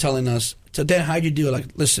cities are telling us, so then how'd you do it? Like,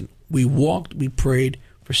 listen, we walked, we prayed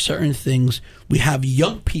for certain things. We have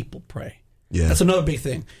young people pray. Yeah. That's another big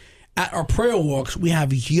thing. At our prayer walks, we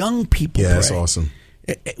have young people pray. That's awesome.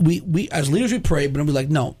 We as leaders we pray, but then we're like,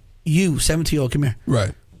 no, you 17-year-old, come here,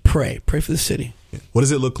 right? Pray for the city. What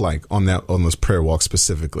does it look like on those prayer walks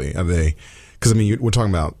specifically? Are they? Because I mean, we're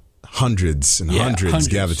talking about hundreds and hundreds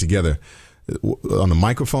gathered together on the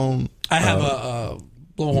microphone. I have a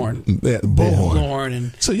blowhorn. Yeah, blowhorn,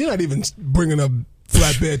 and so you're not even bringing a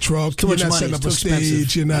flatbed truck. You're not setting up a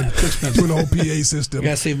stage. You're not doing a whole PA system. You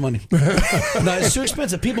gotta save money. No, it's too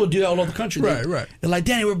expensive. People do that all over the country. Right. They're like,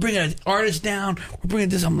 Danny, we're bringing an artist down. We're bringing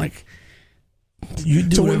this. I'm like, you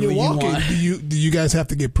do so whatever when you're walking, you want. do you guys have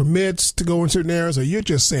to get permits to go in certain areas, or you're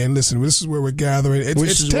just saying, listen, this is where we're gathering?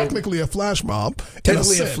 It's technically a flash mob.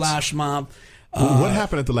 Technically a flash mob. What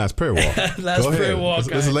happened at the last prayer walk? Prayer walk.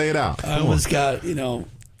 Let's lay it out. I almost got, a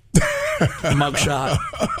mugshot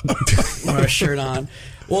with our shirt on.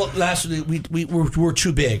 Well, last week we were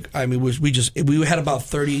too big. I mean, we had about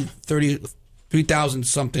 3,000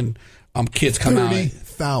 something kids come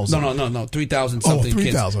 30,000. out. No, 3,000 something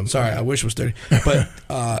 3,000. kids. Sorry, I wish it was 30. But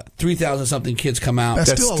 3,000 something kids come out.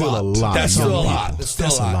 That's still a lot. That's still a lot. That's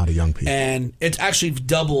a lot of young people. And it's actually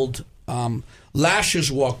doubled. Last year's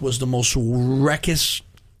walk was the most reckless,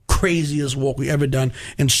 craziest walk we ever done.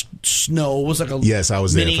 And snow was like a I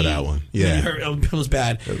was there for that one. Yeah, it was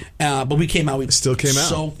bad. But we came out. We still came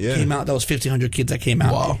out. Came out. That was 1,500 kids that came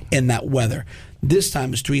out in that weather. This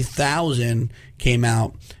time it's 3,000 came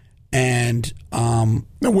out. And now,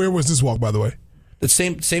 where was this walk, by the way? The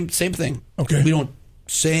same thing. Okay, we don't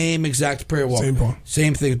same exact prayer walk.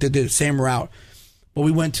 Same thing. They did the same route. But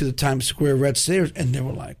we went to the Times Square Red Stairs, and they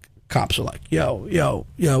were like, cops were like, yo,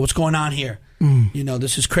 what's going on here?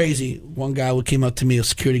 This is crazy. One guy who came up to me, a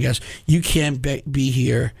security guy, you can't be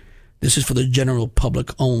here. This is for the general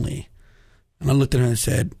public only. And I looked at him and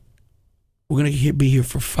said, we're going to be here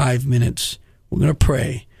for 5 minutes. We're going to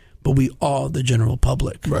pray, but we are the general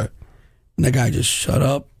public. Right. And the guy just shut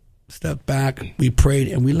up, stepped back. We prayed,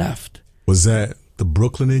 and we left. Was that the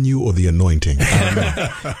Brooklyn in you or the anointing? I don't know.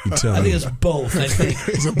 You tell me. I think it's both. I think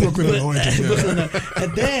it's a Brooklyn anointing.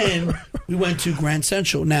 And then we went to Grand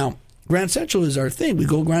Central. Now, Grand Central is our thing. We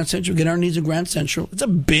go to Grand Central, get our needs in Grand Central. It's a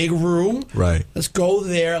big room. Right. Let's go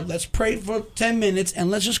there. Let's pray for 10 minutes, and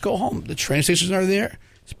let's just go home. The train stations are there.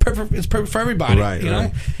 It's perfect. It's perfect for everybody. Right. You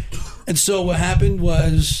know. And so what happened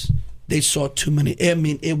was they saw too many. I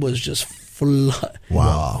mean, it was just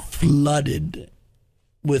flooded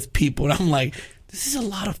with people, and I'm like, this is a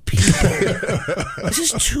lot of people. This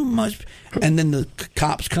is too much. And then the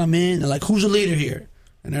cops come in. They're like, who's the leader here?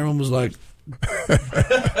 And everyone was like,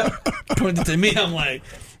 pointing to me. I'm like,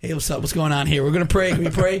 hey, what's up? What's going on here? We're going to pray. Can we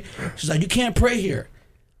pray? She's like, you can't pray here.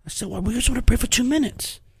 I said, well, we just want to pray for 2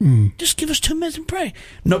 minutes. Just give us 2 minutes and pray.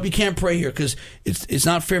 Nope, you can't pray here because it's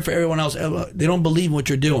not fair for everyone else. They don't believe in what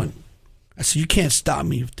you're doing. I said, you can't stop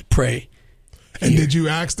me to pray. And did you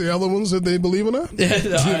ask the other ones if they believe in her?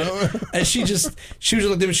 And she was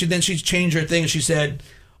like, then she changed her thing and she said,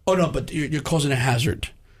 oh no, but you're causing a hazard.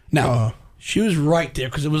 Now, she was right there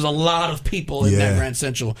because there was a lot of people in that Grand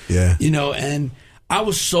Central. Yeah. And I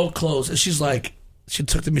was so close. And she's like, she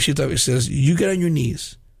took to me, she says, you get on your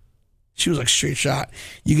knees. She was like, straight shot.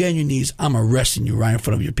 You get on your knees, I'm arresting you right in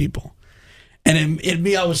front of your people. And in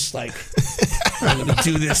me, I was like, I'm going to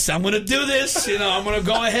do this. I'm going to do this. I'm going to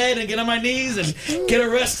go ahead and get on my knees and get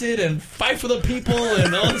arrested and fight for the people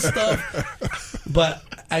and all this stuff. But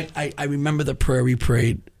I remember the prayer we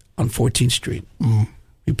prayed on 14th Street.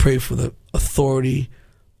 We prayed for the authority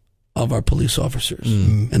of our police officers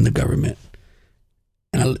and the government.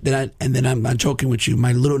 And then I'm not joking with you.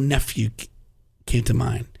 My little nephew came to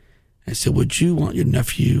mind. I said, would you want your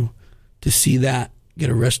nephew to see that, get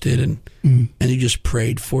arrested, and you just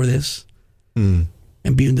prayed for this and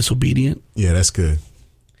being disobedient? Yeah, that's good.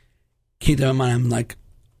 Came to my mind. I'm like,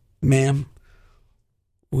 ma'am,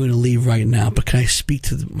 we're going to leave right now, but can I speak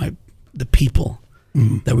to the people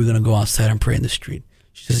that we're going to go outside and pray in the street?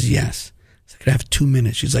 She says, yes. I said, could I have 2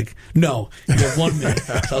 minutes? She's like, no, you have 1 minute.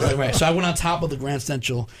 So I was like, right. So I went on top of the Grand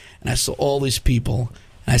Central, and I saw all these people,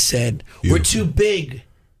 and I said, we're too big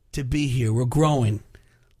to be here. We're growing.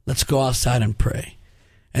 Let's go outside and pray.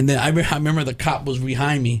 And then I remember the cop was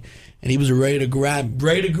behind me, and he was ready to grab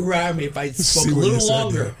me if I spoke a little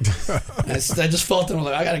longer. I just felt him.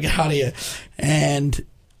 Like, I got to get out of here. And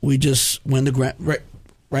we just went to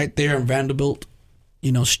right there in Vanderbilt,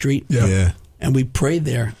 Street. Yeah. And we prayed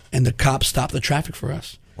there, and the cops stopped the traffic for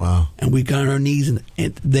us. Wow. And we got on our knees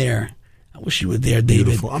there. I wish you were there, David.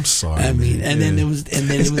 Beautiful. I'm sorry. I mean,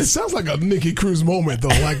 it sounds like a Nikki Cruz moment, though.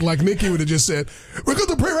 Like Nikki would have just said, "We're going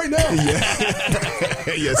to pray right now." Yeah.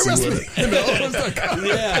 Yes, he would.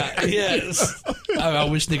 Yes. I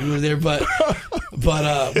wish Nikki was there, but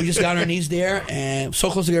But we just got on our knees there, and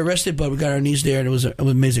so close to get arrested, but we got on our knees there, and it was an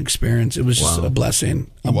amazing experience. It was just a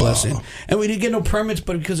blessing, blessing. And we didn't get no permits,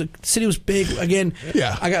 but because the city was big, again,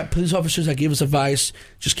 I got police officers that gave us advice,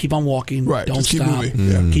 just keep on walking, don't just stop,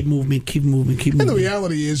 keep moving. And the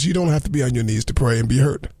reality is you don't have to be on your knees to pray and be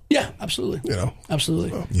heard. Yeah, absolutely.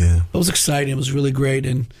 Absolutely. Yeah. It was exciting. It was really great,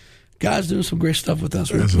 and God's doing some great stuff with us.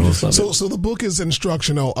 So the book is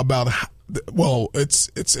instructional about,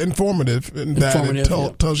 it's informative in that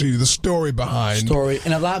it tells you the story behind.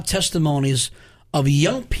 And a lot of testimonies of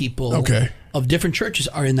young people of different churches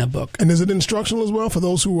are in that book. And is it instructional as well for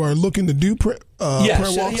those who are looking to do prayer walks? Yeah,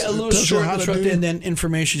 a little short instructed, and then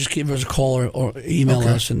information, just give us a call or email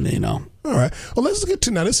us, and All right. Well, let's get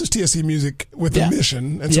to now. This is TSC Music with a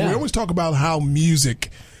mission. And so we always talk about how music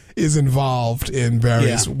is involved in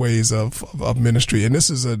various ways of ministry, and this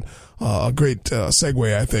is a great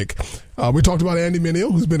segue, I think. We talked about Andy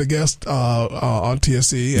Mineo, who's been a guest on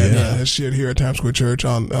TSC and has shared here at Times Square Church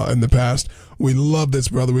in the past. We love this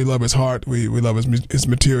brother. We love his heart. We love his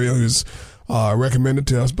material. He's recommended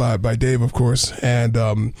to us by Dave, of course. And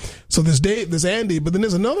so there's Andy, but then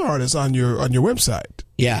there's another artist on your website.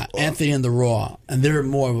 Yeah, Anthony and the Raw, and they're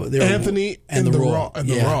more. Anthony and the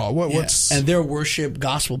Raw. What's and their worship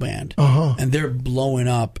gospel band, and they're blowing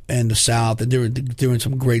up in the South, and they're doing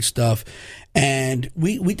some great stuff. And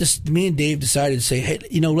me and Dave decided to say, hey,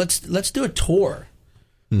 let's do a tour.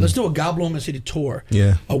 Let's do a God Blowing My City tour.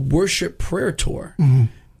 Yeah, a worship prayer tour.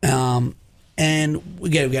 And we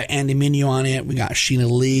got Andy Mineo on it. We got Sheena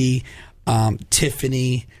Lee.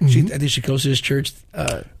 Tiffany, I think she goes to his church.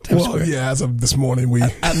 As of this morning, I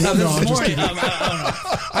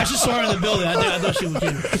just saw her in the building. I thought she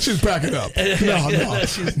was. She's packing up.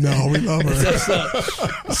 No, we love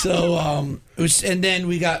her. And then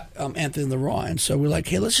we got Anthony and the Raw, and so we're like,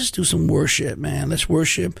 hey, let's just do some worship, man. Let's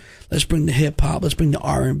worship. Let's bring the hip hop. Let's bring the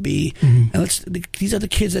R&B, and these are the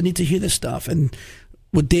kids that need to hear this stuff. And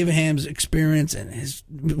with David Ham's experience and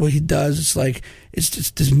what he does, it's like it's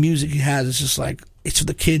just this music he has. It's just like it's for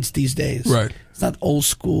the kids these days. Right. It's not old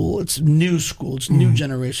school. It's new school. It's new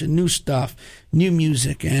generation, new stuff, new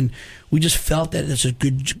music, and we just felt that it's a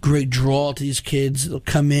great draw to these kids. They'll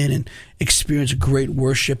come in and experience great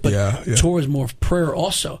worship, but tour is more of prayer.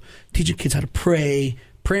 Also, teaching kids how to pray,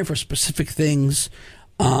 praying for specific things.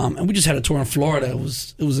 And we just had a tour in Florida. It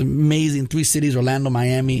was amazing. 3 cities: Orlando,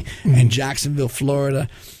 Miami, and Jacksonville, Florida.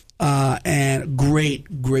 And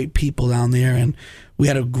great people down there. And we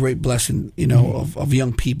had a great blessing, of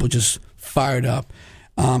young people just fired up.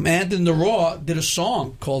 And then the Raw did a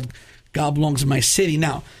song called "God Belongs in My City."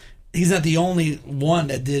 Now, he's not the only one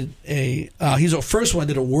that did he's the first one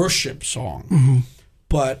that did a worship song.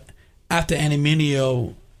 But after Andy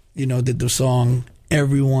Mineo, did the song,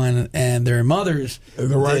 everyone and their mothers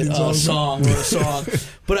did a song.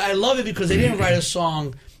 But I love it because they didn't write a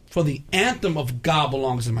song for the anthem of God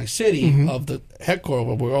Belongs in My City, of the headquarters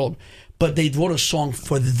where we're all, but they wrote a song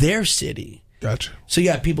for their city. Gotcha. So you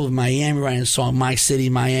got people in Miami writing a song, My City,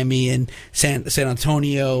 Miami, and San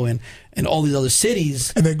Antonio, and all these other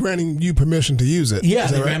cities. And they're granting you permission to use it. Yeah,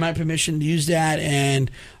 they grant my permission to use that, and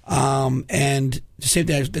the same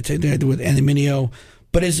thing I do with Andy Mineo.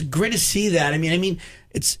 But it's great to see that. I mean,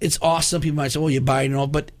 it's awesome. People might say, "Oh, you're buying it all,"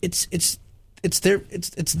 but it's their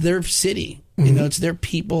city. It's their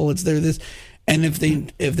people. It's their this, and if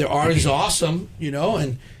their art is awesome,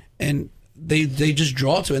 and they just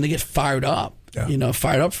draw to it and they get fired up.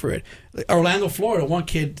 Fired up for it. Orlando, Florida,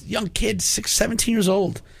 young kid, 17 years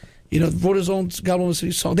old, wrote his own God Blowing My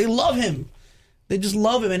City song. They love him. They just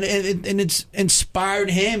love him, and it's inspired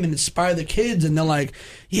him and inspired the kids, and they're like,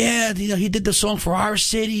 yeah, he did the song for our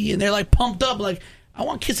city, and they're like pumped up. Like, I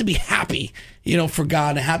want kids to be happy, for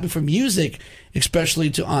God, and happy for music, especially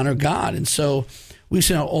to honor God. And so we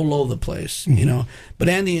sing all over the place, But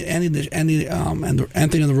Anthony and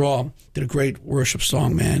the Raw did a great worship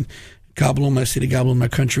song, man. God Blowing My City, God Blowing My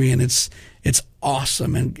Country, and it's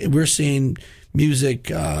awesome. And we're seeing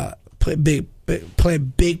music play a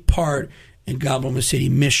big part in God Blowing My City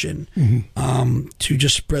mission, to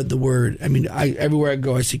just spread the word. I mean, everywhere I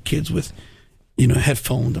go, I see kids with,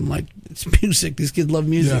 headphones. I'm like, it's music. These kids love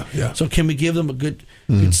music. Yeah. So can we give them a good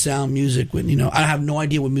sound music? When I have no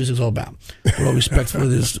idea what music's all about. With all respect for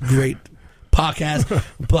this great podcast,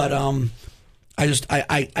 but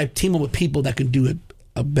I team up with people that can do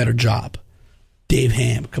a better job. Dave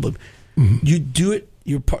Ham, a couple of you do it.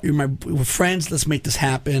 We're friends. Let's make this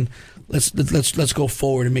happen. Let's go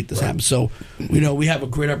forward and make this happen. So, we have a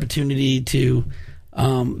great opportunity to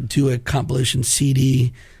do a compilation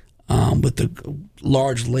CD with a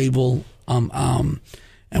large label, and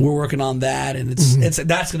and we're working on that, and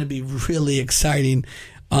that's going to be really exciting.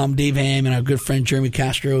 Dave Ham and our good friend Jeremy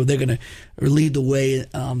Castro, they're going to lead the way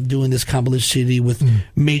doing this compilation CD with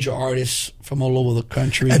major artists from all over the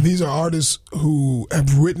country. And these are artists who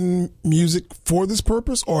have written music for this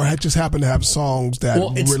purpose, or just happen to have songs that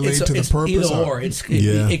relate to the purpose? Either or.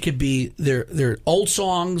 It could be their old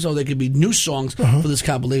songs, or they could be new songs for this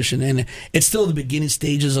compilation. And it's still the beginning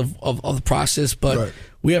stages of the process, but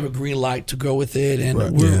we have a green light to go with it, and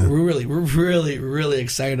we're really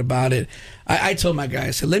excited about it. I told my guys,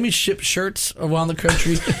 I said, let me ship shirts around the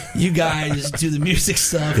country. You guys do the music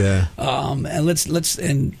stuff, and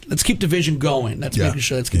let's keep the vision going. That's making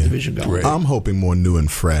sure let's keep the vision going. Great. I'm hoping more new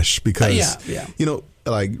and fresh because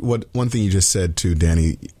like one thing you just said too,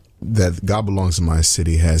 Danny, that God Belongs in My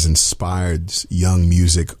City has inspired young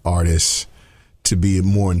music artists to be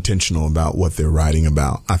more intentional about what they're writing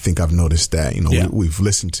about. I think I've noticed that. We've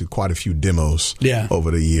listened to quite a few demos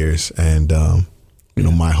over the years, and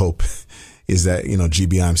my hope is that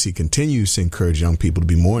GBIMC continues to encourage young people to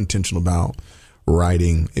be more intentional about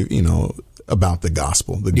writing, about the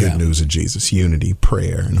gospel, the good news of Jesus, unity,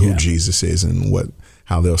 prayer, and who Jesus is, and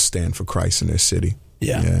how they'll stand for Christ in their city.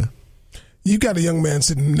 Yeah. You got a young man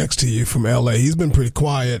sitting next to you from LA. He's been pretty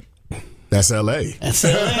quiet. That's LA.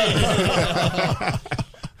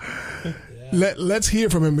 Let's hear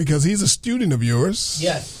from him because he's a student of yours.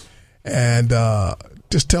 Yes. And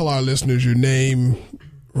just tell our listeners your name,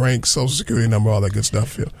 rank, social security number, all that good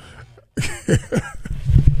stuff.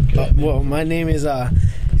 Well, my name is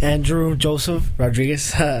Andrew Joseph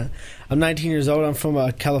Rodriguez. I'm 19 years old. I'm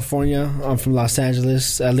from California. I'm from Los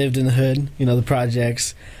Angeles. I lived in the hood, the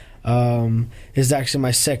projects. It's actually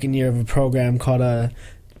my second year of a program called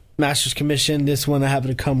Master's Commission. This one I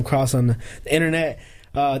happened to come across on the internet.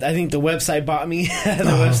 I think the website bought me.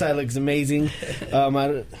 The website looks amazing.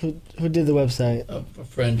 Who did the website? A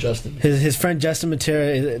friend, Justin. His friend Justin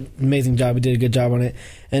Matera, amazing job. He did a good job on it,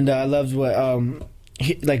 and I loved what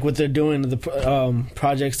what they're doing, the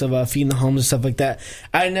projects of feeding the homeless and stuff like that.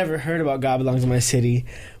 I never heard about God Belongs in My City.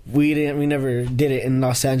 We never did it in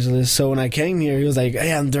Los Angeles. So when I came here, he was like,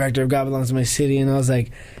 "Hey, I'm the director of God Belongs in My City," and I was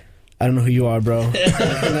like, "I don't know who you are, bro.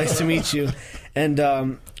 Nice to meet you." And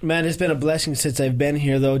man, it's been a blessing since I've been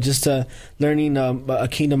here, though, just learning a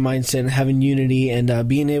kingdom mindset and having unity and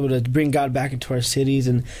being able to bring God back into our cities.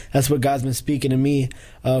 And that's what God's been speaking to me.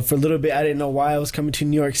 For a little bit, I didn't know why I was coming to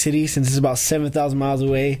New York City since it's about 7,000 miles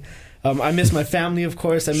away. I miss my family, of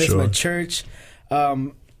course. I miss my church.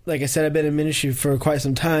 Like I said, I've been in ministry for quite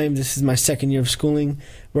some time. This is my second year of schooling,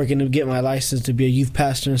 working to get my license to be a youth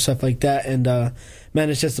pastor and stuff like that. And man,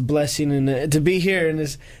 it's just a blessing and to be here in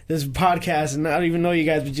this podcast. And I don't even know you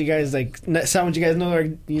guys, but you guys sound what you guys know, or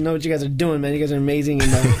you know what you guys are doing, man. You guys are amazing.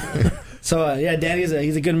 And so Daddy's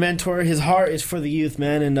he's a good mentor. His heart is for the youth,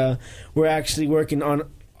 man. And we're actually working on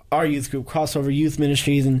our youth group, Crossover Youth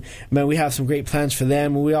Ministries, and man, we have some great plans for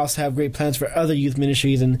them. And we also have great plans for other youth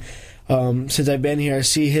ministries. And since I've been here, I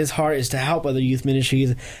see his heart is to help other youth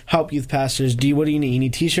ministries, help youth pastors. What do you need? You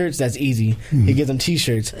need T-shirts? That's easy. He gives them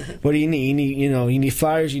T-shirts. What do you need? You need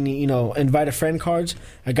flyers. You need invite a friend cards.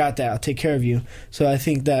 I got that. I'll take care of you. So I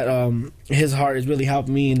think that his heart is really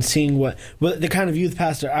helping me in seeing what the kind of youth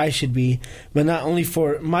pastor I should be, but not only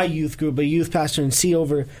for my youth group, but youth pastor and see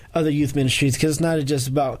over other youth ministries, because it's not just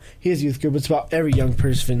about his youth group. It's about every young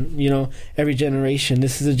person. Every generation.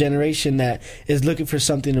 This is a generation that is looking for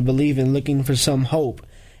something to believe in, looking for some hope.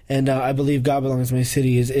 And I believe God Belongs in My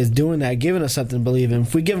City is doing that, giving us something to believe in.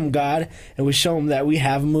 If we give them God and we show them that we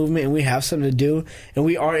have a movement and we have something to do and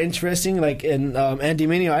we are interesting, like in Andy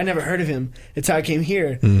Mineo, I never heard of him until I came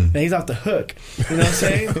here. And he's off the hook. You know what I'm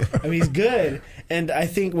saying? I mean, he's good. And I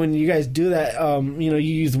think when you guys do that, you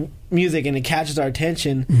use music and it catches our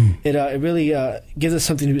attention, it really gives us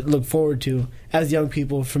something to look forward to as young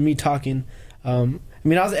people. For me talking, I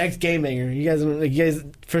mean, I was an ex-gangbanger. You guys,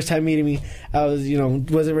 first time meeting me, I was,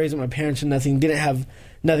 wasn't raised with my parents or nothing, didn't have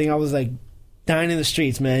nothing. I was dying in the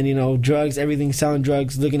streets, man. Drugs, everything, selling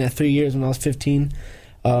drugs, looking at 3 years when I was 15.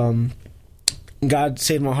 God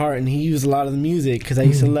saved my heart, and He used a lot of the music because I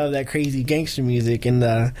used to love that crazy gangster music, and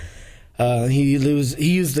he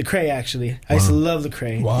used Lecrae, actually. I used to love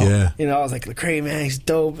Lecrae. Wow. Yeah. I was like, Lecrae, man, he's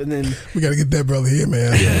dope. And then we got to get that brother here,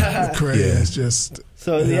 man. Lecrae is just.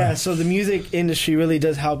 So so the music industry really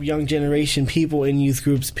does help young generation people in youth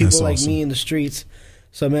groups, people That's like awesome. me in the streets.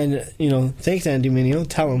 So man, thanks, Andy Mineo.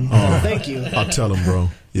 Tell him. Thank you. I'll tell him, bro.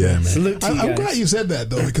 Yeah, man. Salute to you guys. I'm glad you said that,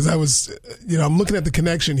 though, because I was, I'm looking at the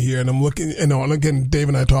connection here, and I'm looking, and again, Dave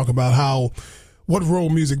and I talk about what role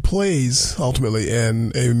music plays ultimately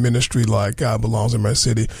in a ministry like God Belongs in My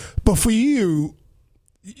City. But for you,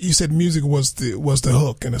 you said music was the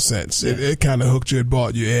hook in a sense. Yeah. It kind of hooked you, it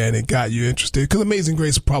brought you in, it got you interested. Because Amazing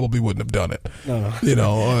Grace probably wouldn't have done it. No. You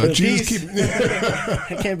know, Jesus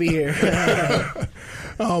I can't be here.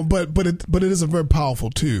 But it is a very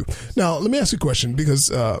powerful too. Now, let me ask you a question, because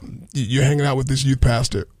you're hanging out with this youth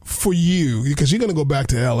pastor. For you, because you're going to go back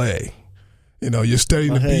to L.A., you know, you're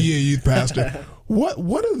studying to be a youth pastor. What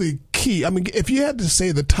are the key? I mean, if you had to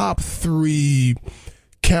say the top 3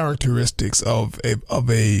 characteristics of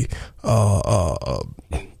a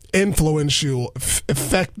influential,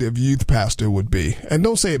 effective youth pastor would be, and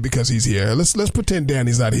don't say it because he's here. Let's pretend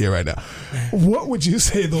Danny's not here right now. What would you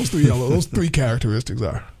say those 3 characteristics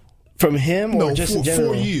are? From him, or just in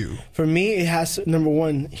general? For you. For me, it has to, number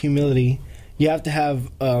 1, humility. You have to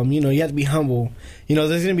have, you have to be humble. You know,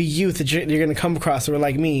 there's going to be youth that you're going to come across that are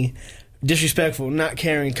like me, disrespectful, not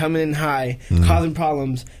caring, coming in high, causing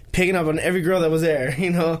problems, picking up on every girl that was there,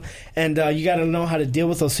 you know. And you got to know how to deal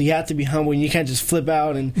with those. So you have to be humble, and you can't just flip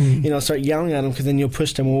out and start yelling at them, because then you'll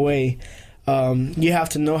push them away. You have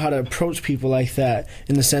to know how to approach people like that,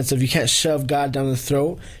 in the sense of you can't shove God down the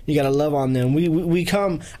throat. You got to love on them.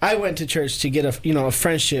 I went to church to get a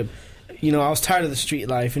friendship. You know, I was tired of the street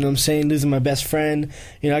life, you know what I'm saying, losing my best friend.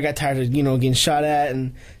 You know, I got tired of, getting shot at.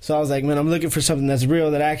 And so I was like, man, I'm looking for something that's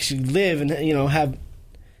real, that I actually live and, have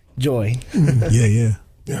joy.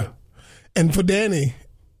 Yeah. And for Danny,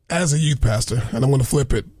 as a youth pastor, and I'm going to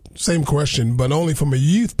flip it, same question, but only from a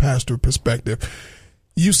youth pastor perspective.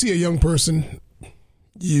 You see a young person,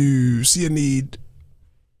 you see a need.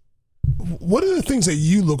 What are the things that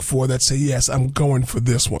you look for that say, yes, I'm going for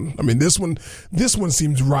this one? I mean, this one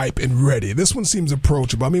seems ripe and ready. This one seems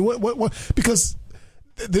approachable. I mean, what? Because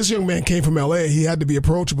this young man came from L.A. He had to be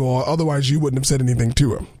approachable, or otherwise you wouldn't have said anything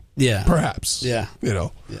to him. Yeah. Perhaps. Yeah. You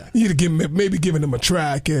know, you'd have maybe given him a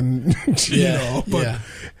track and, but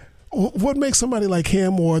what makes somebody like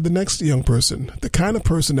him or the next young person, the kind of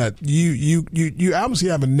person that you obviously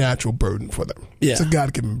have a natural burden for them. Yeah. It's a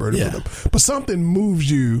God-given burden for them. But something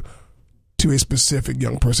moves you to a specific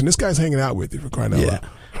young person. This guy's hanging out with you, for crying out loud.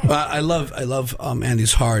 Well, I love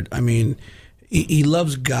Andy's heart. I mean, he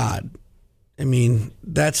loves God. I mean,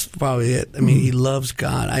 that's probably it. I mean, he loves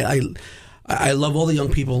God. I love all the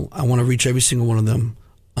young people. I want to reach every single one of them.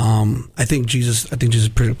 I think Jesus is a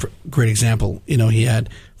pretty great example. You know, he had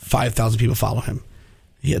 5,000 people follow him.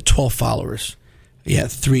 He had 12 followers. He had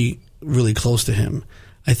 3 really close to him.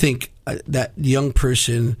 I think that young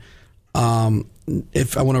person,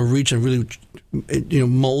 if I want to reach and really,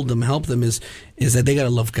 mold them, help them, is that they got to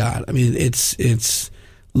love God. I mean, it's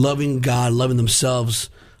loving God, loving themselves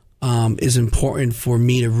is important for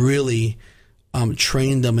me to really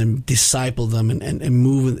train them and disciple them and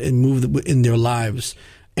move in their lives.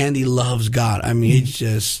 Andy loves God. I mean,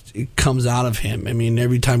 it comes out of him. I mean,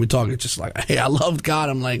 every time we talk, it's just like, hey, I love God.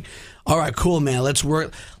 I'm like, all right, cool, man. Let's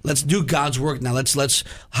work. Let's do God's work now.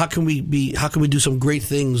 How can we do some great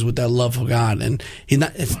things with that love for God? And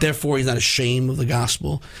therefore he's not ashamed of the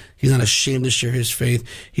gospel. He's not ashamed to share his faith.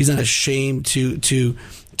 He's not ashamed to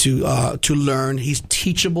learn. He's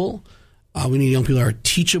teachable. We need young people that are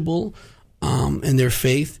teachable in their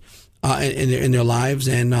faith, in their lives,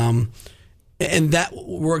 and that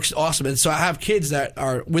works awesome. And so I have kids that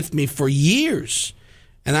are with me for years,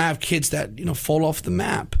 and I have kids that fall off the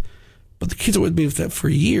map. But the kids that are with me for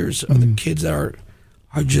years are the kids that are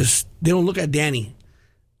just, they don't look at Danny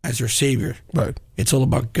as their savior. Right. It's all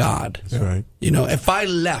about God. That's right. If I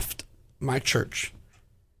left my church,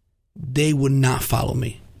 they would not follow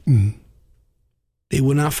me. They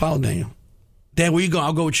would not follow Daniel. Dad, where you going?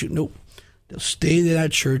 I'll go with you. Nope. They'll stay at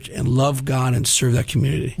that church and love God and serve that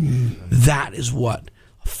community. That is what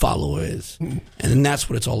a follower is. And that's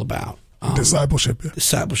what it's all about. Discipleship. Yeah.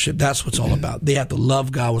 Discipleship. That's what it's all about. They have to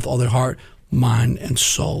love God with all their heart, mind, and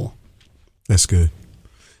soul. That's good.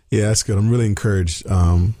 Yeah, that's good. I'm really encouraged.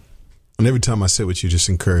 And every time I sit with you, just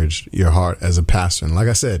encourage your heart as a pastor. And like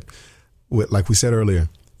I said, like we said earlier,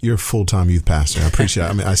 you're a full-time youth pastor. I appreciate it.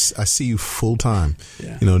 I mean, I see you full-time,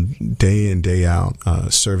 day in, day out,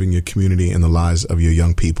 serving your community and the lives of your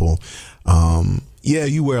young people.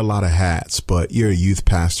 You wear a lot of hats, but you're a youth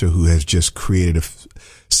pastor who has just created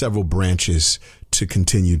several branches to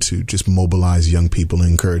continue to just mobilize young people and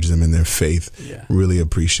encourage them in their faith. Yeah. Really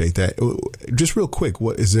appreciate that. Just real quick,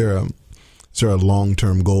 is there a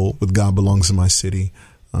long-term goal with God Belongs in My City?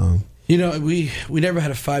 We never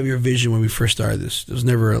had a 5-year vision when we first started this. There was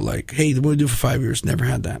never like, hey, what do we do for 5 years? Never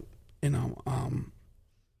had that.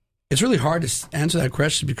 It's really hard to answer that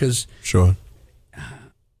question because sure,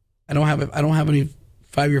 I don't have any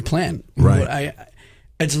 5-year plan. Right.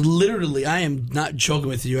 It's literally, I am not joking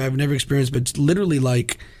with you. I've never experienced, but it's literally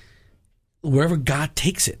like wherever God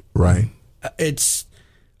takes it. Right. It's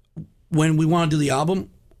when we want to do the album,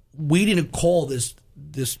 we didn't call this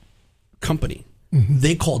company. Mm-hmm.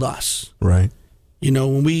 They called us. Right. You know,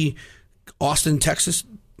 when Austin, Texas,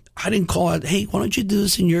 I didn't call it, hey, why don't you do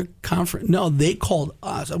this in your conference? No, they called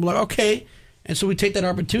us. I'm like, okay. And so we take that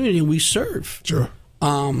opportunity and we serve. Sure.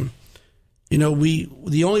 You know,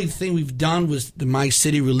 the only thing we've done was the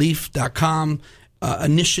MyCityRelief.com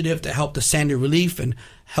initiative to help the Sandy Relief and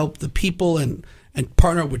help the people and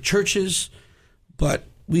partner with churches. But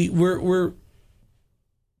we want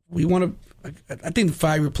to. I think the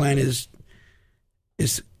 5-year plan is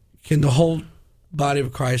can the whole body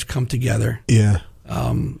of Christ come together? Yeah.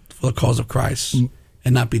 For the cause of Christ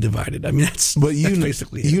and not be divided. I mean, that's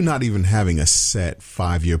basically you not even having a set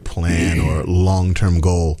 5-year plan or long-term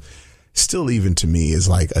goal. Still, even to me, is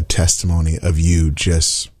like a testimony of you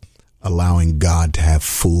just allowing God to have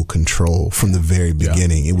full control from the very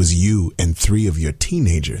beginning. It was you and 3 of your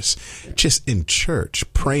teenagers just in church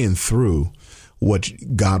praying through what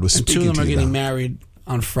God was speaking to you. 2 of them are getting married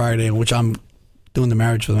on Friday, which I'm doing the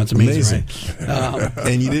marriage for them. That's amazing. Right?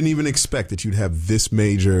 And you didn't even expect that you'd have this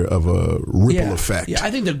major of a ripple effect. Yeah,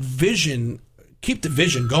 I think the vision, keep the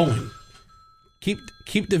vision going. Keep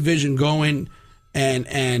the vision going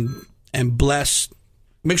and bless.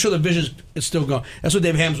 Make sure the vision is still going. That's what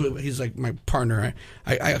Dave Hams. He's like my partner.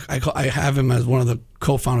 I have him as one of the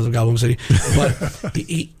co-founders of Goblin City. But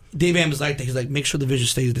Dave Hams is like that. He's like, make sure the vision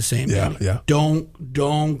stays the same. Yeah. Don't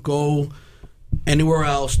go anywhere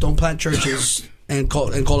else. Don't plant churches and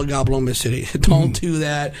call it Goblin City. Don't do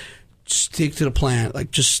that. Stick to the plan.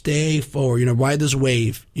 Like, just stay forward. You know, ride this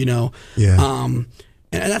wave. You know. Yeah. And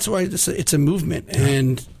that's why it's a movement.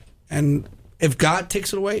 Yeah. And if God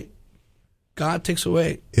takes it away, God takes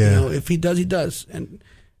away. Yeah. You know, if He does, He does. And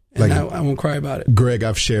like, I won't cry about it. Greg,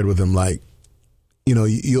 I've shared with him, like, you know,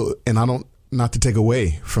 and I don't, not to take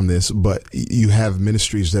away from this, but you have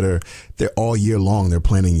ministries they're all year long. They're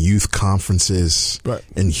planning youth conferences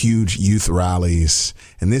and huge youth rallies.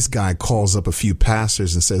 And this guy calls up a few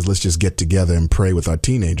pastors and says, let's just get together and pray with our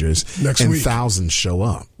teenagers. Next week. And thousands show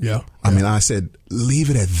up. Yeah. I mean, I said, leave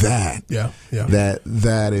it at that. Yeah.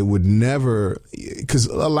 That it would never, because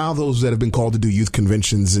allow those that have been called to do youth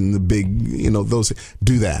conventions and the big, you know, those,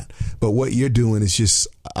 do that. But what you're doing is just,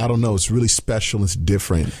 I don't know, it's really special. It's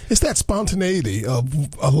different. It's that spontaneity of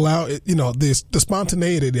the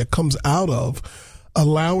spontaneity that comes out of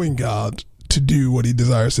allowing God to do what He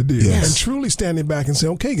desires to do, and truly standing back and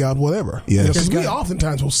saying, okay, God, whatever. Yes. Because we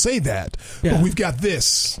oftentimes will say that, but we've got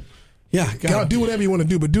this. Yeah, God, do whatever you want to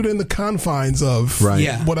do, but do it in the confines of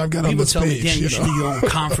what I've got on this page. People tell me, Dan, you should do your own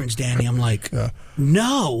conference, Danny. I'm like,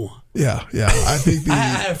 no. Yeah. I think I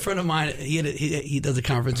had a friend of mine. He does a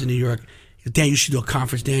conference in New York. He said, Dan, you should do a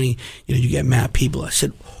conference, Danny. You know, you get mad people. I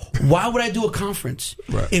said, why would I do a conference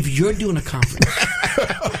if you're doing a conference?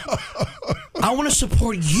 I want to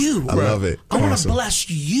support you. I love it. I want to bless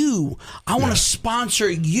you. I want to sponsor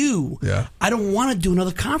you. Yeah. I don't want to do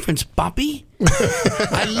another conference, Boppy.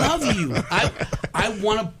 I love you. I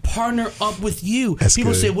want to partner up with you. That's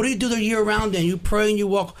People good. say, what do you do the year round then? You pray and you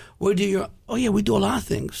walk. What do you? Oh yeah, we do a lot of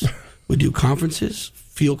things. We do conferences,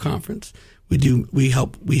 field conference. We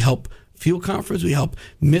help field conference. We help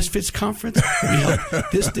Misfits conference. We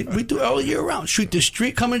help this thing. We do it all year round. Shoot the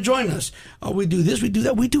street. Come and join us. Oh, we do this. We do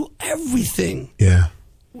that. We do everything. Yeah.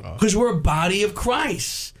 Because we're a body of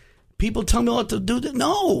Christ. People tell me what to do.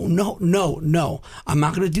 No. I'm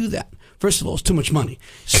not going to do that. First of all, it's too much money.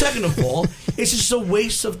 Second of all, it's just a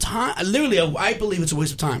waste of time. Literally, I believe it's a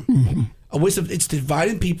waste of time. Mm-hmm. It's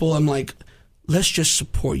dividing people. I'm like, let's just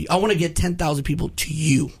support you. I want to get 10,000 people to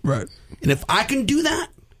you. Right. And if I can do that,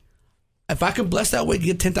 if I can bless that way to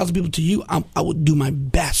get 10,000 people to you, I will do my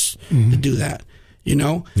best to do that. You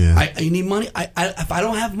know, you need money. If I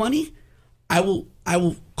don't have money, I will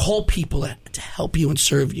call people to help you and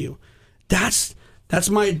serve you. That's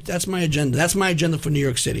my agenda. That's my agenda for New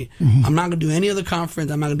York City. Mm-hmm. I'm not going to do any other conference.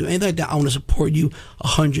 I'm not going to do anything like that. I want to support you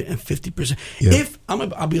 150%. Yeah.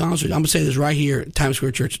 I'll be honest with you. I'm going to say this right here at Times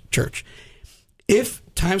Square Church. If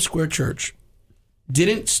Times Square Church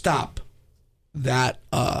didn't stop that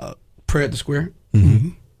prayer at the square,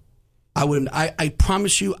 I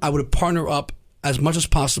promise you, I would have partnered up as much as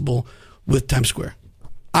possible with Times Square.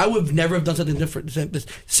 I would never have done something different.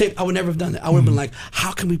 I would never have done that. I would have been like,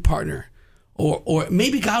 how can we partner? Or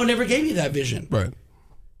maybe God never gave me that vision. Right.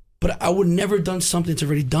 But I would never have done something that's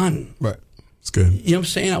already done. Right. It's good. You know what I'm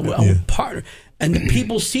saying? I would partner. And the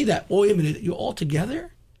people see that. Oh, wait a minute. You're all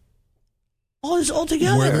together? All this all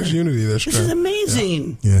together. Where there's unity, there's strength. This is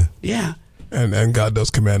amazing. Yeah. Yeah. And God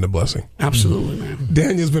does command a blessing. Absolutely, man.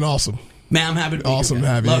 Daniel's been awesome. Man, I'm happy to be awesome here.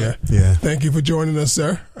 to have you here. Yeah. Thank you for joining us,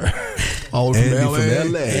 sir. All from LA. LA,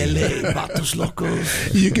 Vatos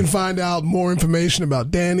Locos. You can find out more information about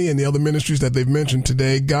Danny and the other ministries that they've mentioned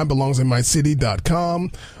today.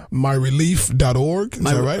 GodBelongsinMyCity.com, MyRelief.org. Is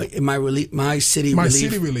that right?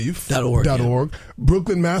 MyCityRelief.org.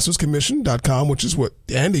 BrooklynMastersCommission.com, which is what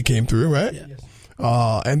Andy came through, right? Yes.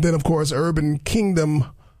 And then, of course, Urban Kingdom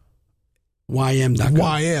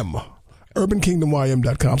YM.com.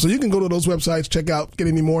 UrbanKingdomYM.com. So you can go to those websites, check out, get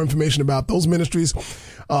any more information about those ministries.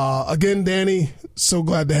 Again, Danny, so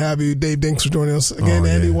glad to have you. Dave, thanks for joining us. Again,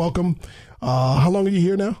 Andy, welcome. How long are you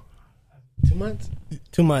here now? 2 months.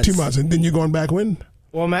 2 months. 2 months. And then you're going back when?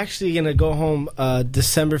 Well, I'm actually going to go home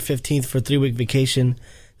December 15th for a 3-week vacation.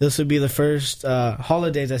 This would be the first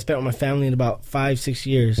holidays I spent with my family in about 5-6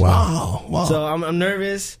 years. Wow. So I'm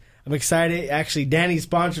nervous. I'm excited. Actually, Danny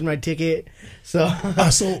sponsored my ticket. So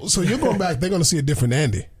so you're going back. They're going to see a different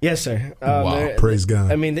Andy. Yes, sir. Wow. Praise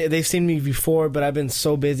God. I mean, they've seen me before, but I've been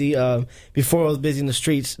so busy. Before I was busy in the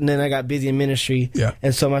streets, and then I got busy in ministry. Yeah.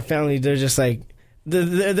 And so my family, they're just like,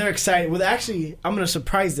 they're excited. Well, actually, I'm going to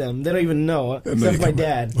surprise them. They don't even know, except for my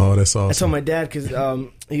dad. Oh, that's awesome. I told my dad because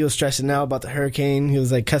he was stressing out about the hurricane. He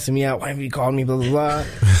was like cussing me out. Why haven't you called me? Blah, blah, blah.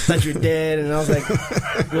 Thought you're dead. And I was like,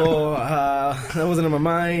 well, that wasn't in my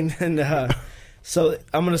mind. And so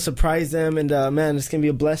I'm going to surprise them. And man, it's going to be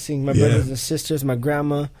a blessing. My brothers and sisters, my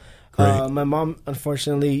grandma. My mom,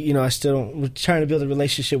 unfortunately, we're trying to build a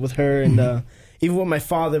relationship with her. And even with my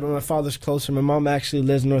father, but my father's closer. My mom actually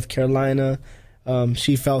lives in North Carolina.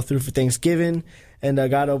 She fell through for Thanksgiving, and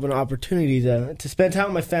God opened an opportunity to spend time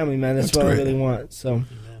with my family, man. That's what great. I really want. So,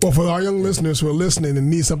 well, for our young listeners who are listening and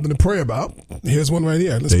need something to pray about, here's one right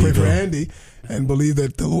here. Let's pray for Andy and believe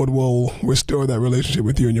that the Lord will restore that relationship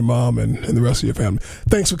with you and your mom and the rest of your family.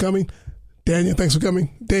 Thanks for coming. Daniel, thanks for coming.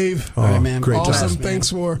 Dave, all right, man. Great awesome. Time, man. Thanks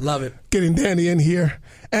for Love it. Getting Danny in here.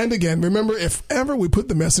 And again, remember, if ever we put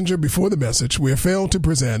the messenger before the message, we have failed to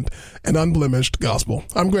present an unblemished gospel.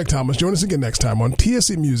 I'm Greg Thomas. Join us again next time on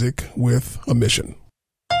TSC Music with a Mission.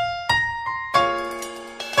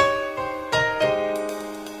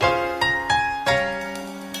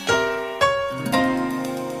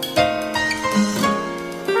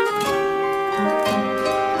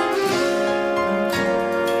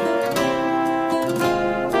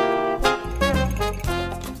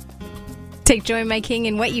 Take joy, my King,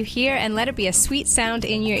 in what you hear and let it be a sweet sound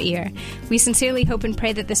in your ear. We sincerely hope and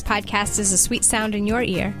pray that this podcast is a sweet sound in your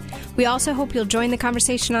ear. We also hope you'll join the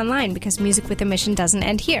conversation online because Music with a Mission doesn't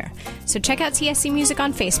end here. So check out TSC Music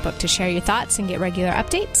on Facebook to share your thoughts and get regular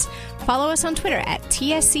updates. Follow us on Twitter at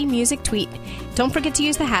TSC Music Tweet. Don't forget to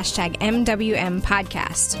use the hashtag MWM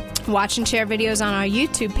Podcast. Watch and share videos on our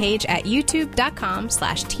YouTube page at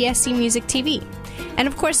youtube.com/TSC Music TV. And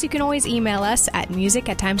of course, you can always email us at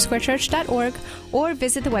music@timesquarechurch.org or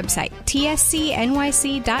visit the website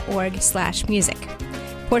tscnyc.org/music.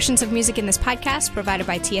 Portions of music in this podcast provided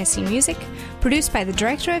by TSC Music, produced by the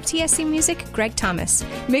director of TSC Music, Greg Thomas,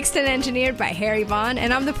 mixed and engineered by Harry Vaughn,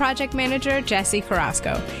 and I'm the project manager, Jesse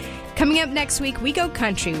Carrasco. Coming up next week, we go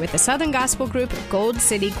country with the Southern gospel group Gold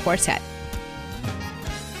City Quartet.